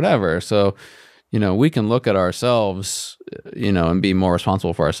or whatever. So, we can look at ourselves, and be more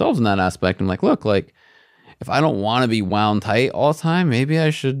responsible for ourselves in that aspect. And like, look, like if I don't want to be wound tight all the time, maybe I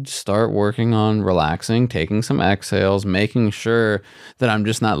should start working on relaxing, taking some exhales, making sure that I'm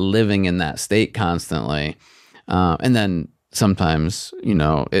just not living in that state constantly. And then sometimes,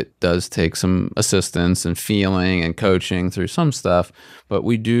 it does take some assistance and feeling and coaching through some stuff, but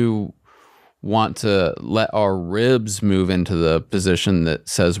we do want to let our ribs move into the position that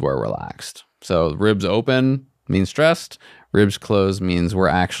says we're relaxed. So ribs open means stressed. Ribs closed means we're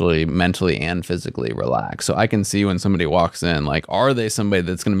actually mentally and physically relaxed. So I can see when somebody walks in, like, are they somebody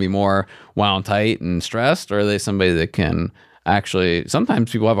that's going to be more wound tight and stressed, or are they somebody that can actually,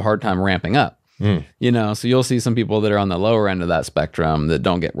 sometimes people have a hard time ramping up. So you'll see some people that are on the lower end of that spectrum that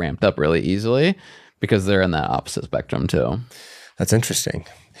don't get ramped up really easily because they're in that opposite spectrum too. That's interesting.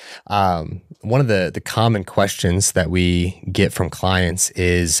 One of the common questions that we get from clients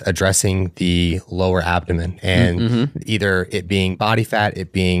is addressing the lower abdomen and either it being body fat,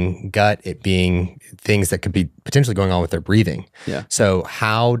 it being gut, it being things that could be potentially going on with their breathing. Yeah. So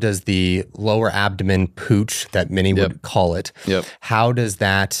how does the lower abdomen pooch, that many would call it, how does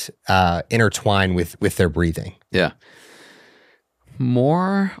that intertwine with their breathing? Yeah.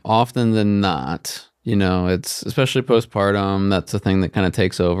 More often than not, it's especially postpartum. That's the thing that kind of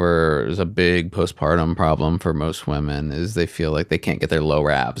takes over. Is a big postpartum problem for most women is they feel like they can't get their lower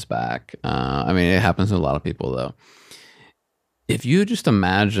abs back. It happens to a lot of people though. If you just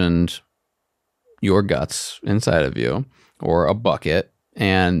imagined your guts inside of you or a bucket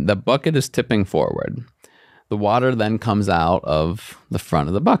and the bucket is tipping forward, the water then comes out of the front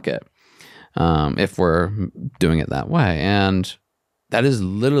of the bucket. If we're doing it that way. And that is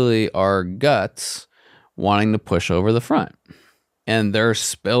literally our guts wanting to push over the front, and they're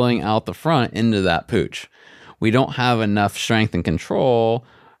spilling out the front into that pooch. We don't have enough strength and control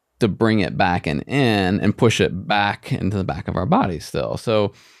to bring it back and push it back into the back of our body still.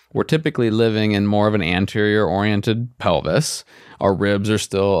 So we're typically living in more of an anterior oriented pelvis. Our ribs are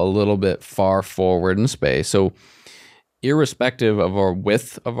still a little bit far forward in space. So irrespective of our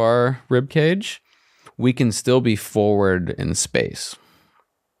width of our rib cage, we can still be forward in space.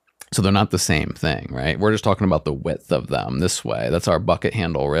 So they're not the same thing, right? We're just talking about the width of them this way. That's our bucket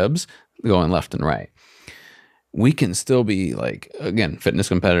handle ribs going left and right. We can still be like, again, fitness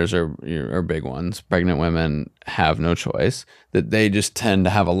competitors are big ones. Pregnant women have no choice, that they just tend to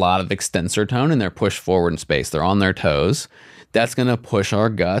have a lot of extensor tone and they're pushed forward in space. They're on their toes. That's going to push our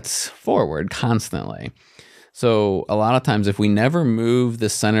guts forward constantly. So a lot of times if we never move the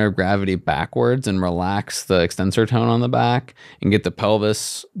center of gravity backwards and relax the extensor tone on the back and get the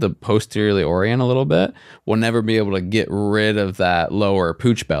pelvis, the posteriorly orient a little bit, we'll never be able to get rid of that lower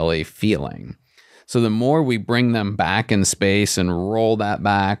pooch belly feeling. So the more we bring them back in space and roll that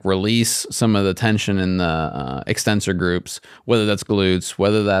back, release some of the tension in the extensor groups, whether that's glutes,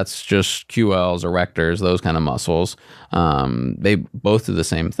 whether that's just QLs, erectors, those kind of muscles, they both do the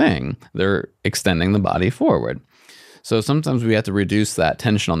same thing. They're extending the body forward. So sometimes we have to reduce that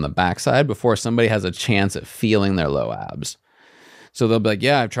tension on the backside before somebody has a chance at feeling their low abs. So they'll be like,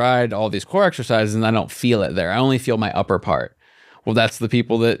 yeah, I've tried all these core exercises and I don't feel it there. I only feel my upper part. Well, that's the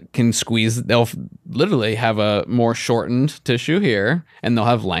people that can squeeze. They'll literally have a more shortened tissue here and they'll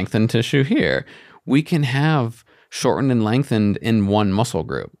have lengthened tissue here. We can have shortened and lengthened in one muscle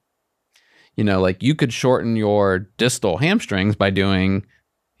group. Like you could shorten your distal hamstrings by doing,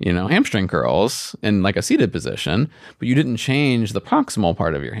 hamstring curls in like a seated position, but you didn't change the proximal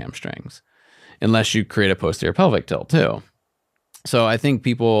part of your hamstrings unless you create a posterior pelvic tilt too. So I think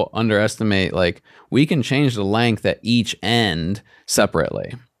people underestimate, like, we can change the length at each end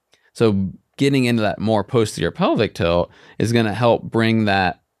separately. So getting into that more posterior pelvic tilt is going to help bring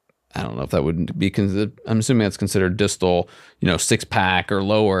that, I don't know if that would be considered, I'm assuming that's considered distal, 6-pack or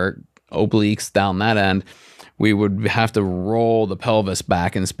lower obliques down that end. We would have to roll the pelvis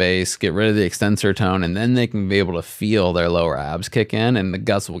back in space, get rid of the extensor tone, and then they can be able to feel their lower abs kick in and the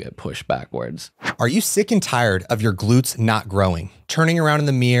guts will get pushed backwards. Are you sick and tired of your glutes not growing? Turning around in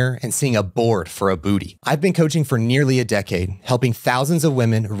the mirror and seeing a board for a booty? I've been coaching for nearly a decade, helping thousands of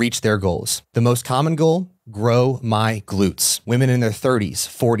women reach their goals. The most common goal? Grow my glutes. Women in their 30s,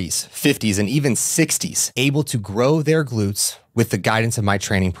 40s, 50s, and even 60s able to grow their glutes with the guidance of my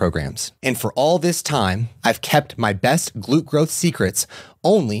training programs. And for all this time, I've kept my best glute growth secrets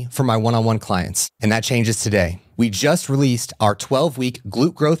only for my one-on-one clients. And that changes today. We just released our 12-week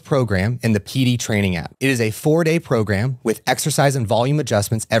glute growth program in the PD training app. It is a 4-day program with exercise and volume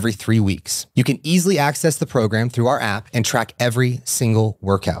adjustments every 3 weeks. You can easily access the program through our app and track every single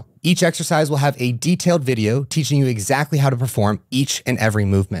workout. Each exercise will have a detailed video teaching you exactly how to perform each and every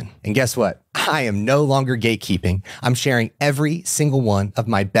movement. And guess what? I am no longer gatekeeping. I'm sharing every single one of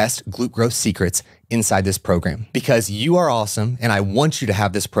my best glute growth secrets inside this program. Because you are awesome and I want you to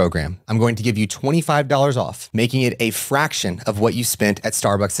have this program, I'm going to give you $25 off, making it a fraction of what you spent at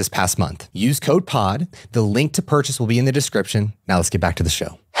Starbucks this past month. Use code POD. The link to purchase will be in the description. Now let's get back to the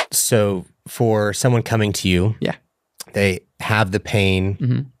show. So for someone coming to you, they have the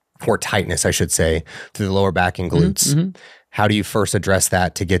pain or tightness, I should say, through the lower back and glutes. How do you first address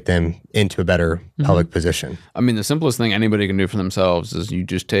that to get them into a better pelvic position? I mean, the simplest thing anybody can do for themselves is you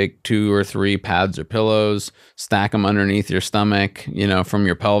just take 2 or 3 pads or pillows, stack them underneath your stomach, you know, from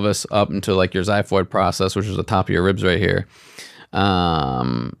your pelvis up into like your xiphoid process, which is the top of your ribs right here,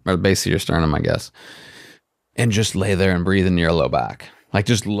 or the base of your sternum, I guess. And just lay there and breathe into your low back. Like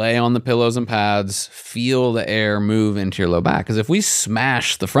just lay on the pillows and pads, feel the air move into your low back. Because if we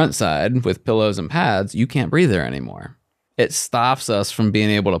smash the front side with pillows and pads, you can't breathe there anymore. It stops us from being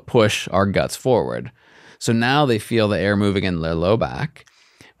able to push our guts forward. So now they feel the air moving in their low back,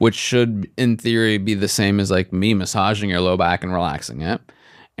 which should, in theory, be the same as like me massaging your low back and relaxing it.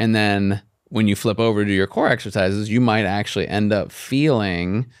 And then when you flip over to your core exercises, you might actually end up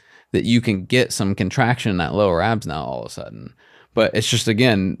feeling that you can get some contraction in that lower abs now all of a sudden. But it's just,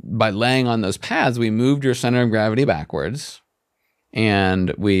 again, by laying on those pads, we moved your center of gravity backwards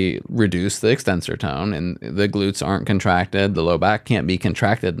and we reduce the extensor tone and the glutes aren't contracted. The low back can't be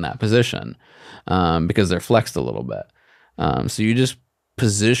contracted in that position because they're flexed a little bit. So you just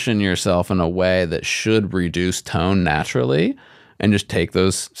position yourself in a way that should reduce tone naturally and just take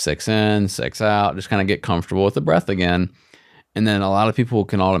those 6 in, 6 out, just kind of get comfortable with the breath again. And then a lot of people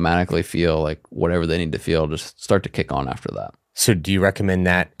can automatically feel like whatever they need to feel, just start to kick on after that. So do you recommend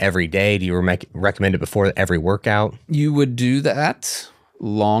that every day? Do you recommend it before every workout? You would do that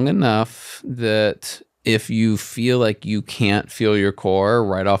long enough that if you feel like you can't feel your core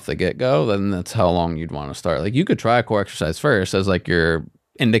right off the get-go, then that's how long you'd want to start. Like you could try a core exercise first as like your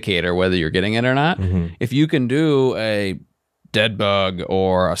indicator whether you're getting it or not. If you can do a dead bug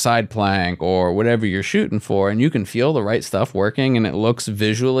or a side plank or whatever you're shooting for, and you can feel the right stuff working and it looks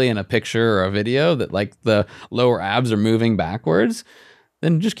visually in a picture or a video that like the lower abs are moving backwards,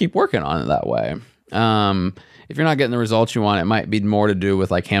 then just keep working on it that way. If you're not getting the results you want, it might be more to do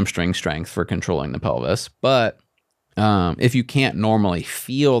with like hamstring strength for controlling the pelvis. But if you can't normally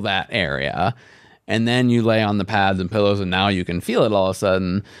feel that area and then you lay on the pads and pillows and now you can feel it all of a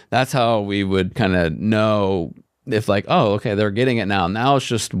sudden, that's how we would kind of know if like, oh, okay, they're getting it now. Now it's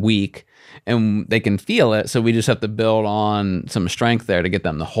just weak and they can feel it. So we just have to build on some strength there to get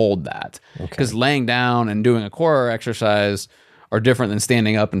them to hold that. Because laying down and doing a core exercise are different than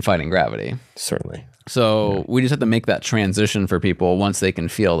standing up and fighting gravity. Certainly. So we just have to make that transition for people once they can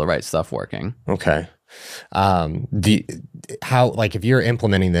feel the right stuff working. Okay. Like if you're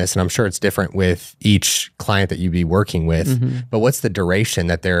implementing this, and I'm sure it's different with each client that you'd be working with, but what's the duration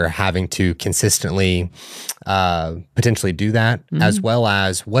that they're having to consistently potentially do that, as well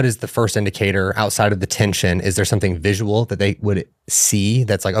as what is the first indicator outside of the tension? Is there something visual that they would see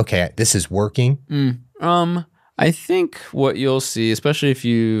that's like, okay, this is working? I think what you'll see, especially if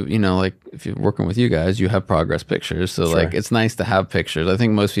like if you're working with you guys, you have progress pictures. So like, it's nice to have pictures. I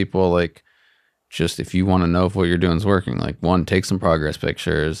think most people like, just if you want to know if what you're doing is working, like one, take some progress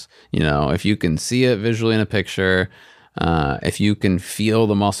pictures. You know, if you can see it visually in a picture, if you can feel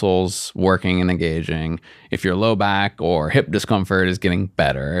the muscles working and engaging, if your low back or hip discomfort is getting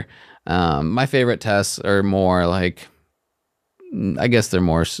better. My favorite tests are more like, I guess they're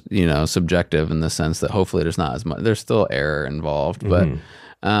more, subjective in the sense that hopefully there's not as much, there's still error involved, but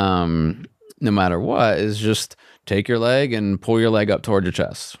no matter what, is just take your leg and pull your leg up toward your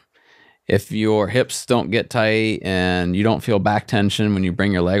chest. If your hips don't get tight and you don't feel back tension when you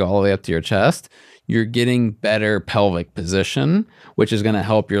bring your leg all the way up to your chest, you're getting better pelvic position, which is going to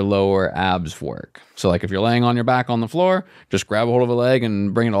help your lower abs work. So like if you're laying on your back on the floor, just grab a hold of a leg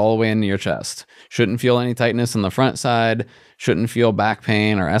and bring it all the way into your chest. Shouldn't feel any tightness on the front side, shouldn't feel back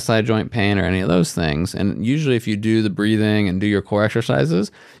pain or SI joint pain or any of those things. And usually if you do the breathing and do your core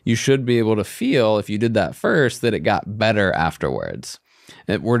exercises, you should be able to feel, if you did that first, that it got better afterwards.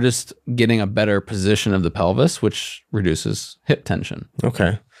 We're just getting a better position of the pelvis, which reduces hip tension.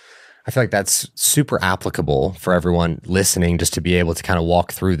 Okay. I feel like that's super applicable for everyone listening, just to be able to kind of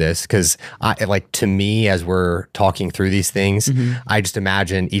walk through this. Because to me, as we're talking through these things, I just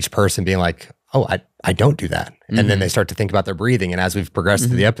imagine each person being like, oh, I don't do that. And then they start to think about their breathing. And as we've progressed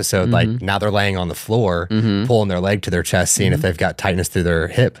through the episode, like now they're laying on the floor, pulling their leg to their chest, seeing if they've got tightness through their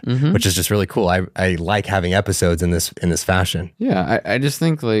hip, which is just really cool. I like having episodes in this fashion. Yeah, I just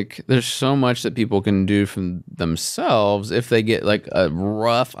think like there's so much that people can do from themselves if they get like a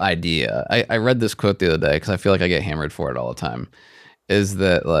rough idea. I read this quote the other day because I feel like I get hammered for it all the time, is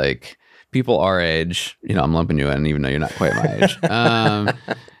that like people our age, I'm lumping you in even though you're not quite my age,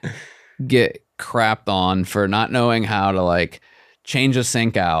 get crapped on for not knowing how to like change a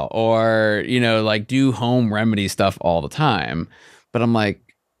sink out or, like do home remedy stuff all the time. But I'm like,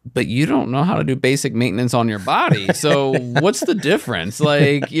 but you don't know how to do basic maintenance on your body. So what's the difference?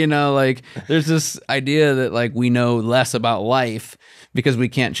 Like, like there's this idea that like we know less about life because we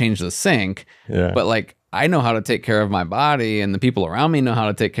can't change the sink. Yeah. But like, I know how to take care of my body and the people around me know how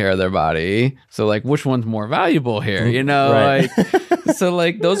to take care of their body. So like, which one's more valuable here? Right. Like, so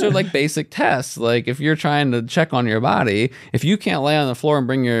like, those are like basic tests. Like if you're trying to check on your body, if you can't lay on the floor and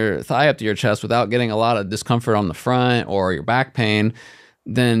bring your thigh up to your chest without getting a lot of discomfort on the front or your back pain,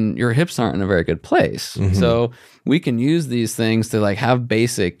 then your hips aren't in a very good place. So we can use these things to like have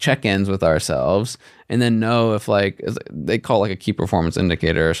basic check-ins with ourselves and then know if like, they call it like a key performance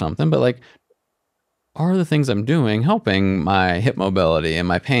indicator or something, but like, are the things I'm doing helping my hip mobility and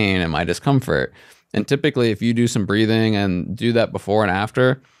my pain and my discomfort? And typically, if you do some breathing and do that before and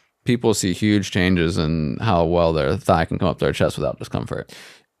after, people see huge changes in how well their thigh can come up their chest without discomfort.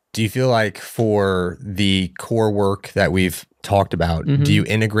 Do you feel like for the core work that we've talked about, do you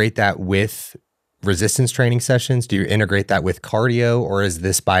integrate that with resistance training sessions? Do you integrate that with cardio, or is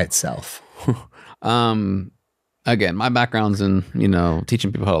this by itself? Again, my background's in,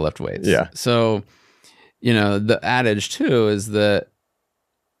 teaching people how to lift weights. Yeah. So, the adage too is that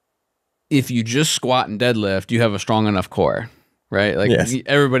if you just squat and deadlift, you have a strong enough core, right? Like yes.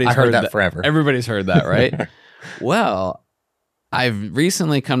 Everybody's heard that forever. Everybody's heard that, right? Well, I've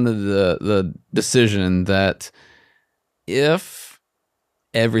recently come to the decision that if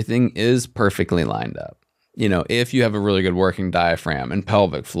everything is perfectly lined up, if you have a really good working diaphragm and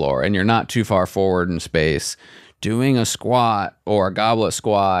pelvic floor and you're not too far forward in space, doing a squat or a goblet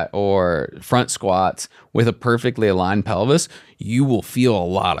squat or front squats with a perfectly aligned pelvis, you will feel a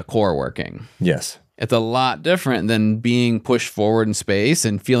lot of core working. Yes. It's a lot different than being pushed forward in space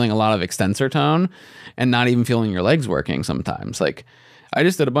and feeling a lot of extensor tone and not even feeling your legs working sometimes. Like I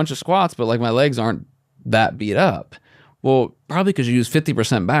just did a bunch of squats, but like my legs aren't that beat up. Well, probably because you use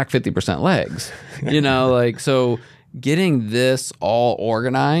 50% back, 50% legs, so getting this all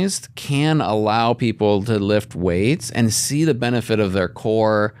organized can allow people to lift weights and see the benefit of their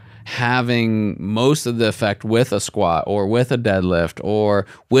core having most of the effect with a squat or with a deadlift or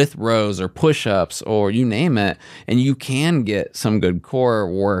with rows or push-ups or you name it. And you can get some good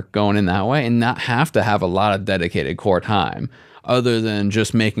core work going in that way and not have to have a lot of dedicated core time other than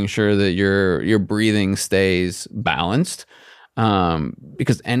just making sure that your breathing stays balanced.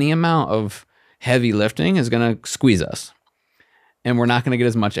 Because any amount of heavy lifting is going to squeeze us and we're not going to get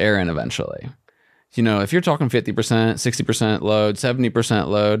as much air in eventually. If you're talking 50%, 60% load, 70%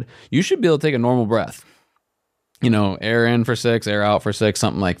 load, you should be able to take a normal breath. Air in for 6, air out for 6,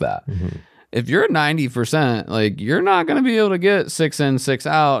 something like that. If you're at 90%, like you're not going to be able to get 6 in, 6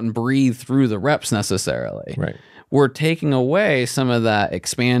 out and breathe through the reps necessarily. Right. We're taking away some of that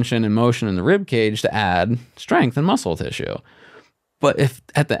expansion and motion in the rib cage to add strength and muscle tissue. But if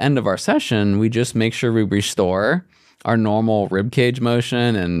at the end of our session, we just make sure we restore our normal rib cage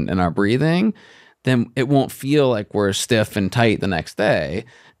motion and our breathing, then it won't feel like we're stiff and tight the next day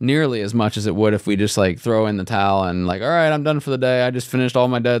nearly as much as it would if we just like throw in the towel and like, all right, I'm done for the day. I just finished all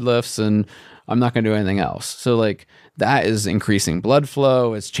my deadlifts and I'm not going to do anything else. So like that is increasing blood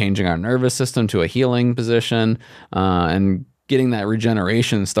flow. It's changing our nervous system to a healing position and getting that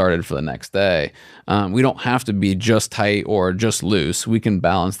regeneration started for the next day. We don't have to be just tight or just loose. We can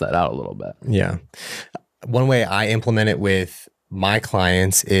balance that out a little bit. Yeah. One way I implement it with my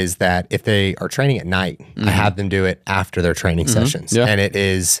clients is that if they are training at night, I have them do it after their training sessions. Yeah. And it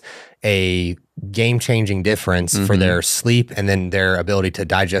is a game-changing difference for their sleep and then their ability to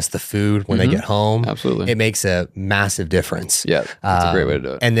digest the food when they get home. Absolutely. It makes a massive difference. Yeah, that's a great way to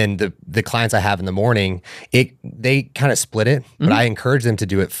do it. And then the clients I have in the morning, they kind of split it, but I encourage them to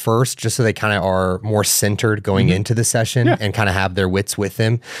do it first just so they kind of are more centered going into the session and kind of have their wits with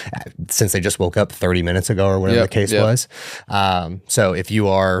them since they just woke up 30 minutes ago or whatever the case was. So if you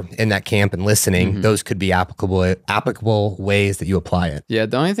are in that camp and listening, those could be applicable ways that you apply it. Yeah,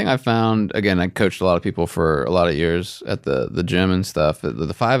 the only thing I found, again, I coached a lot of people for a lot of years at the gym and stuff.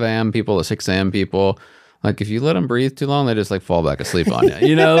 The 5 a.m. people, the 6 a.m. people, like if you let them breathe too long, they just like fall back asleep on you,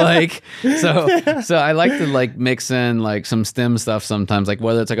 you know, like, so I like to like mix in like some stim stuff sometimes, like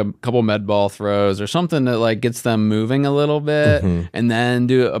whether it's like a couple med ball throws or something that like gets them moving a little bit and then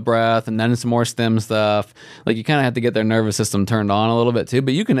do a breath and then some more stim stuff. Like you kind of have to get their nervous system turned on a little bit too,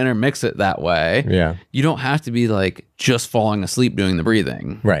 but you can intermix it that way. Yeah. You don't have to be like just falling asleep doing the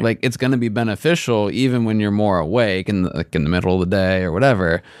breathing. Right. Like it's going to be beneficial even when you're more awake in the middle of the day or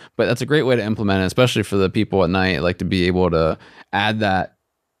whatever. But that's a great way to implement it, especially for the people at night, like to be able to add that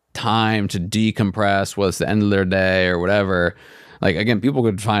time to decompress, whether it's the end of their day or whatever. Like, again, people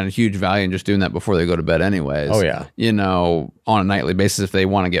could find a huge value in just doing that before they go to bed anyways. Oh, yeah. You know, on a nightly basis if they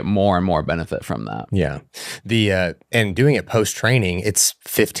want to get more and more benefit from that. Yeah. And doing it post-training, it's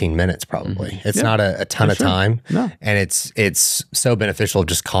 15 minutes probably. It's not a ton of time. No. And it's so beneficial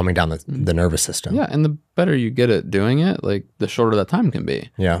just calming down the nervous system. Yeah, and the better you get at doing it, like the shorter that time can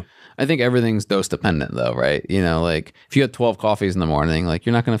be. Yeah. I think everything's dose dependent though, right? You know, like if you had 12 coffees in the morning, like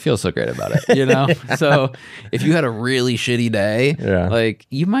you're not going to feel so great about it, you know? So if you had a really shitty day, like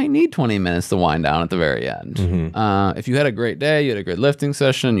you might need 20 minutes to wind down at the very end. If you had a great day, you had a great lifting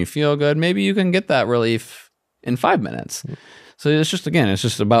session, you feel good, maybe you can get that relief in 5 minutes. So it's just, again, it's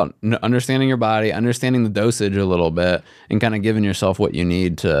just about understanding your body, understanding the dosage a little bit and kind of giving yourself what you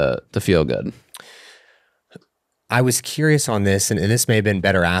need to feel good. I was curious on this, and this may have been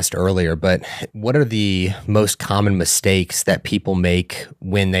better asked earlier, but what are the most common mistakes that people make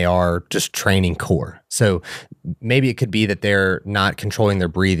when they are just training core? So maybe it could be that they're not controlling their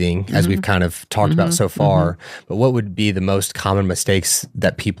breathing, as we've kind of talked about so far, but what would be the most common mistakes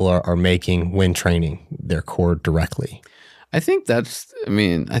that people are making when training their core directly? I think I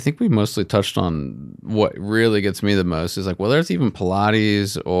think we mostly touched on what really gets me the most is like, whether it's even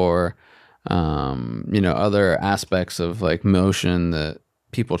Pilates or you know, other aspects of like motion that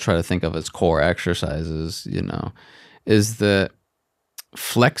people try to think of as core exercises, you know, is that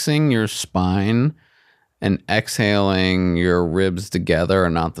flexing your spine and exhaling your ribs together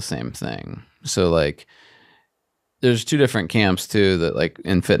are not the same thing. So like there's two different camps too that like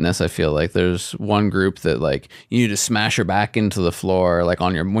in fitness, I feel like there's one group that like you need to smash your back into the floor, like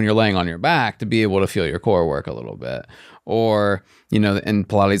when you're laying on your back to be able to feel your core work a little bit. Or, you know, in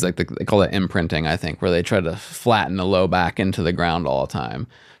Pilates, like they call it imprinting, I think, where they try to flatten the low back into the ground all the time.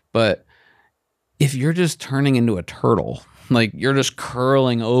 But if you're just turning into a turtle, like you're just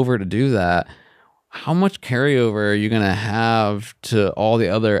curling over to do that, how much carryover are you going to have to all the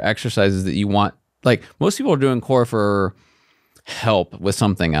other exercises that you want? Like most people are doing core for help with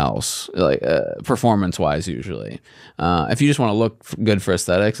something else, like performance-wise usually. If you just want to look good for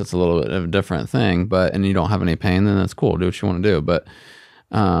aesthetics, it's a little bit of a different thing, and you don't have any pain, then that's cool. Do what you want to do. But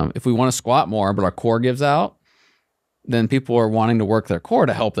if we want to squat more, but our core gives out, then people are wanting to work their core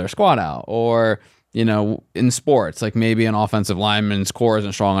to help their squat out. Or, you know, in sports, like maybe an offensive lineman's core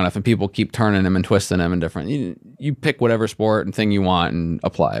isn't strong enough and people keep turning him and twisting him and different. You pick whatever sport and thing you want and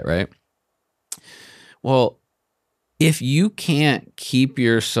apply it, right? Well, if you can't keep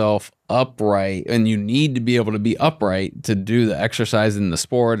yourself upright and you need to be able to be upright to do the exercise in the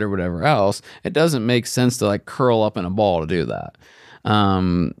sport or whatever else, it doesn't make sense to like curl up in a ball to do that.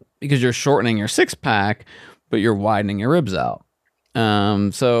 Because you're shortening your six pack, but you're widening your ribs out.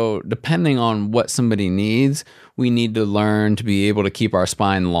 So depending on what somebody needs, we need to learn to be able to keep our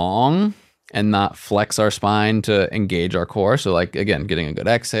spine long and not flex our spine to engage our core. So like, again, getting a good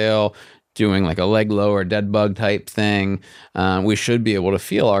exhale, doing like a leg lower dead bug type thing, we should be able to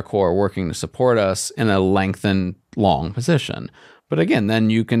feel our core working to support us in a lengthened, long position. But again, then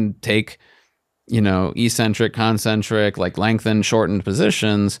you can take, you know, eccentric, concentric, like lengthened, shortened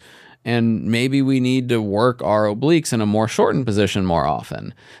positions, and maybe we need to work our obliques in a more shortened position more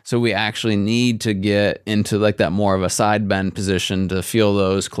often. So we actually need to get into like that more of a side bend position to feel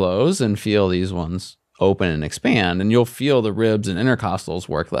those close and feel these ones open and expand, and you'll feel the ribs and intercostals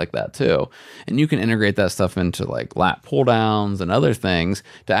work like that too. And you can integrate that stuff into like lat pull downs and other things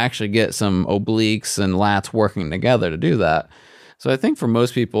to actually get some obliques and lats working together to do that. So I think for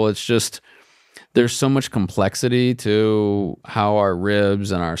most people, it's just there's so much complexity to how our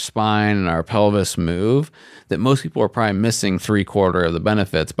ribs and our spine and our pelvis move that most people are probably missing 3/4 of the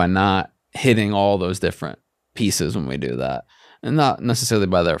benefits by not hitting all those different pieces when we do that. And not necessarily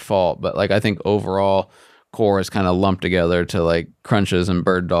by their fault, but like I think overall core is kind of lumped together to like crunches and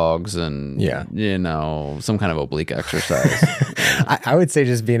bird dogs and, you know, some kind of oblique exercise. I would say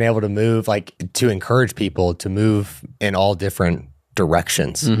just being able to move, like to encourage people to move in all different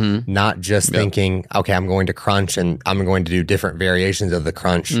directions, not just thinking, okay, I'm going to crunch and I'm going to do different variations of the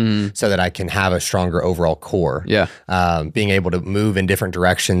crunch so that I can have a stronger overall core. Being able to move in different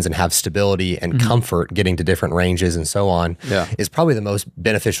directions and have stability and comfort getting to different ranges and so on is probably the most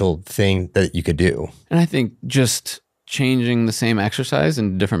beneficial thing that you could do. And I think just changing the same exercise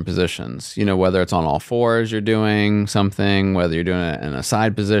in different positions, you know, whether it's on all fours, you're doing something, whether you're doing it in a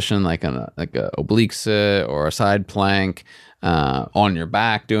side position, like a oblique sit or a side plank, on your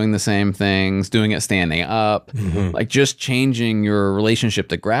back, doing the same things, doing it standing up, like just changing your relationship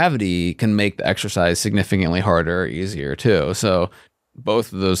to gravity can make the exercise significantly harder or easier too. So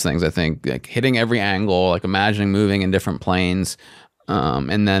both of those things, I think, like hitting every angle, like imagining moving in different planes,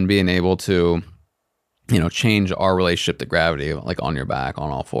 and then being able to, you know, change our relationship to gravity, like on your back, on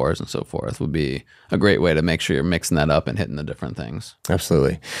all fours and so forth, would be a great way to make sure you're mixing that up and hitting the different things.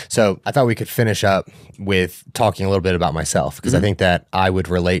 Absolutely. So I thought we could finish up with talking a little bit about myself, because I think that I would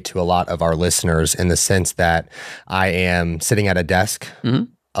relate to a lot of our listeners in the sense that I am sitting at a desk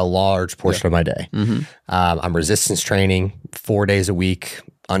a large portion of my day. I'm resistance training 4 days a week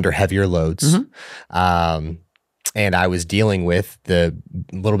under heavier loads. And I was dealing with the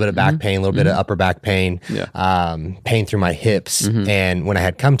little bit of back pain, a little bit of upper back pain, pain through my hips. And when I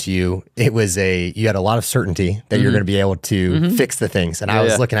had come to you, it was you had a lot of certainty that you're going to be able to fix the things. And I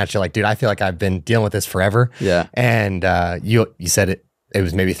was looking at you like, dude, I feel like I've been dealing with this forever. And you said it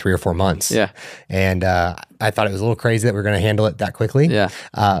was maybe 3 or 4 months. And I thought it was a little crazy that we were going to handle it that quickly.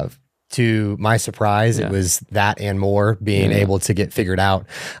 To my surprise, it was that and more being able to get figured out.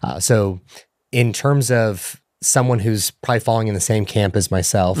 So in terms of someone who's probably falling in the same camp as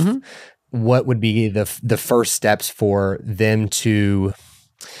myself, what would be the first steps for them to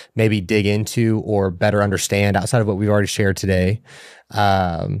maybe dig into or better understand outside of what we've already shared today,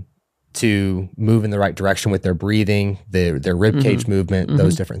 to move in the right direction with their breathing, their rib cage movement,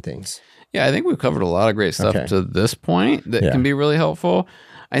 those different things? Yeah, I think we've covered a lot of great stuff to this point that can be really helpful.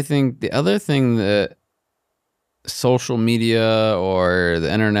 I think the other thing that social media or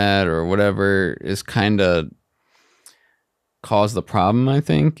the internet or whatever is kind of cause the problem, I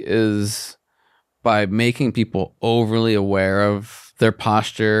think, is by making people overly aware of their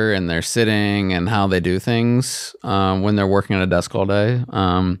posture and their sitting and how they do things when they're working at a desk all day.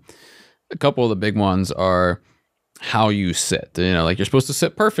 A couple of the big ones are how you sit. You know, like you're supposed to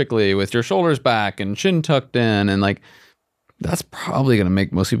sit perfectly with your shoulders back and chin tucked in, and like that's probably going to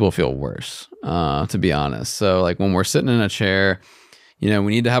make most people feel worse, to be honest. So like when we're sitting in a chair, you know,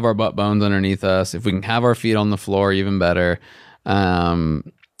 we need to have our butt bones underneath us. If we can have our feet on the floor, even better. And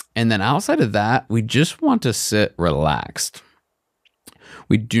then outside of that, we just want to sit relaxed.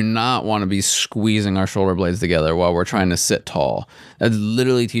 We do not want to be squeezing our shoulder blades together while we're trying to sit tall. That's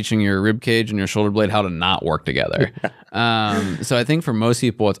literally teaching your rib cage and your shoulder blade how to not work together. So I think for most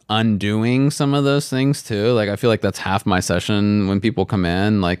people, it's undoing some of those things too. Like I feel like that's half my session when people come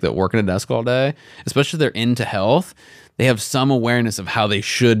in, like that work at a desk all day, especially if they're into health. They have some awareness of how they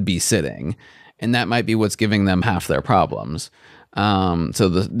should be sitting, and that might be what's giving them half their problems. So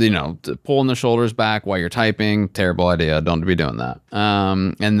pulling the shoulders back while you're typing, terrible idea. Don't be doing that.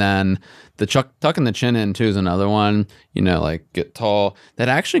 And then the tucking the chin in too is another one. You know, like get tall. That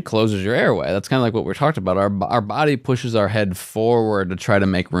actually closes your airway. That's kind of like what we talked about. Our body pushes our head forward to try to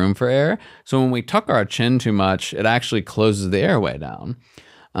make room for air. So when we tuck our chin too much, it actually closes the airway down.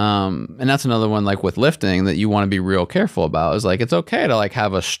 And that's another one, like with lifting, that you want to be real careful about, is like, it's okay to like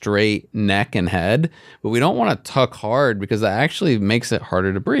have a straight neck and head, but we don't want to tuck hard because that actually makes it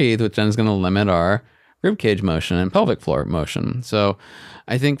harder to breathe, which then is going to limit our rib cage motion and pelvic floor motion. So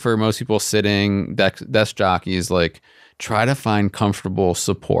I think for most people sitting desk jockeys, like try to find comfortable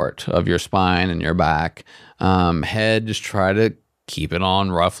support of your spine and your back. Head, just try to keep it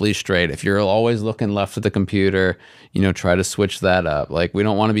on roughly straight. If you're always looking left at the computer, you know, try to switch that up. Like we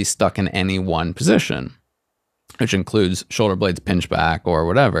don't want to be stuck in any one position, which includes shoulder blades pinched back or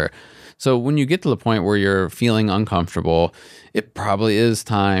whatever. So when you get to the point where you're feeling uncomfortable, it probably is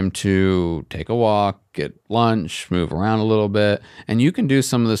time to take a walk, get lunch, move around a little bit. And you can do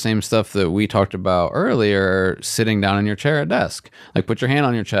some of the same stuff that we talked about earlier, sitting down in your chair at desk. Like put your hand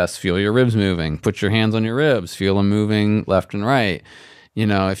on your chest, feel your ribs moving. Put your hands on your ribs, feel them moving left and right.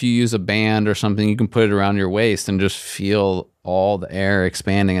 if you use a band or something, you can put it around your waist and just feel all the air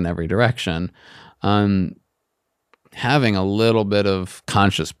expanding in every direction. Having a little bit of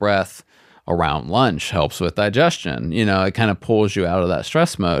conscious breath around lunch helps with digestion. It kind of pulls you out of that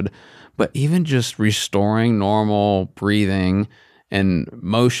stress mode. But even just restoring normal breathing and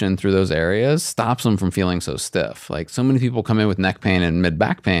motion through those areas stops them from feeling so stiff. Like, so many people come in with neck pain and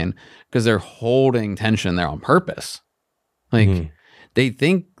mid-back pain because they're holding tension there on purpose. Like, they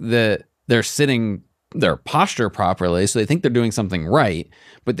think that they're sitting their posture properly, so they think they're doing something right,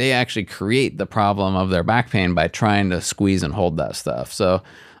 but they actually create the problem of their back pain by trying to squeeze and hold that stuff. So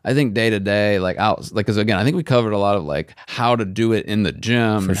I think day to day, because again, I think we covered a lot of like how to do it in the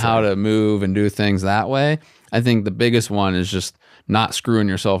gym and how to move and do things that way. I think the biggest one is just not screwing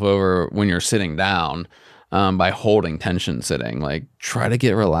yourself over when you're sitting down by holding tension sitting. Like, try to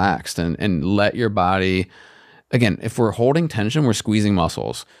get relaxed and let your body. Again, if we're holding tension, we're squeezing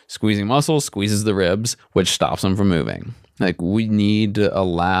muscles. Squeezing muscles squeezes the ribs, which stops them from moving. Like, we need to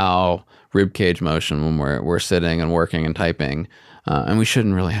allow rib cage motion when we're sitting and working and typing. And we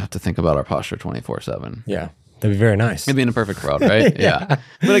shouldn't really have to think about our posture 24/7. Yeah, that'd be very nice. It'd be in a perfect world, right? Yeah.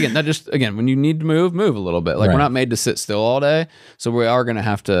 But again, when you need to move a little bit. Like, we're not made to sit still all day. So we are going to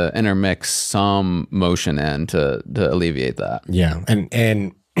have to intermix some motion in to alleviate that. Yeah.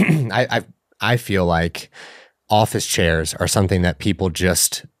 And I feel like office chairs are something that people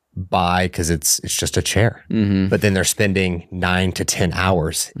just buy because it's just a chair. But then they're spending 9 to 10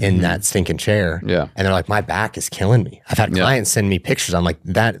 hours in that stinking chair. Yeah. And they're like, my back is killing me. I've had clients send me pictures. I'm like,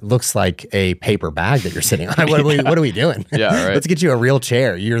 that looks like a paper bag that you're sitting on. What are we doing? Yeah, right. Let's get you a real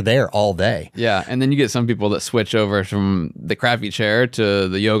chair. You're there all day. Yeah. And then you get some people that switch over from the crappy chair to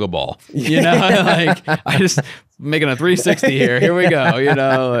the yoga ball. Like, I just making a 360 here. Here we go.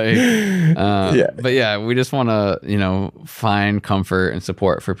 But yeah, we just want to, find comfort and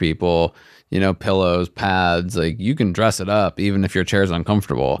support for people, pillows, pads. Like, you can dress it up even if your chair is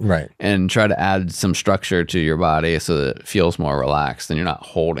uncomfortable. Right. And try to add some structure to your body so that it feels more relaxed and you're not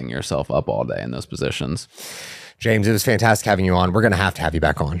holding yourself up all day in those positions. James, it was fantastic having you on. We're going to have you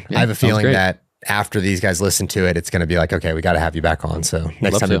back on. I have a feeling that after these guys listen to it, it's going to be like, okay, we got to have you back on. So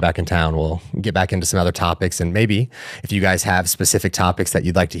next time you're back in town, we'll get back into some other topics. And maybe if you guys have specific topics that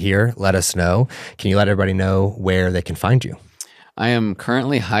you'd like to hear, let us know. Can you let everybody know where they can find you? I am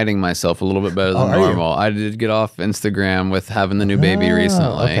currently hiding myself a little bit better than normal. I did get off Instagram with having the new baby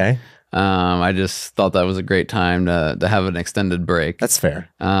recently. Okay. I just thought that was a great time to have an extended break. That's fair.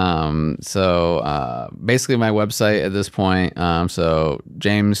 So basically my website at this point, so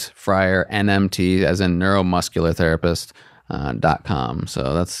James Fryer, NMT, as in neuromuscular therapist, .com.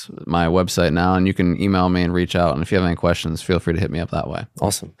 So that's my website now, and you can email me and reach out. And if you have any questions, feel free to hit me up that way.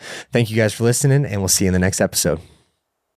 Awesome. Thank you guys for listening, and we'll see you in the next episode.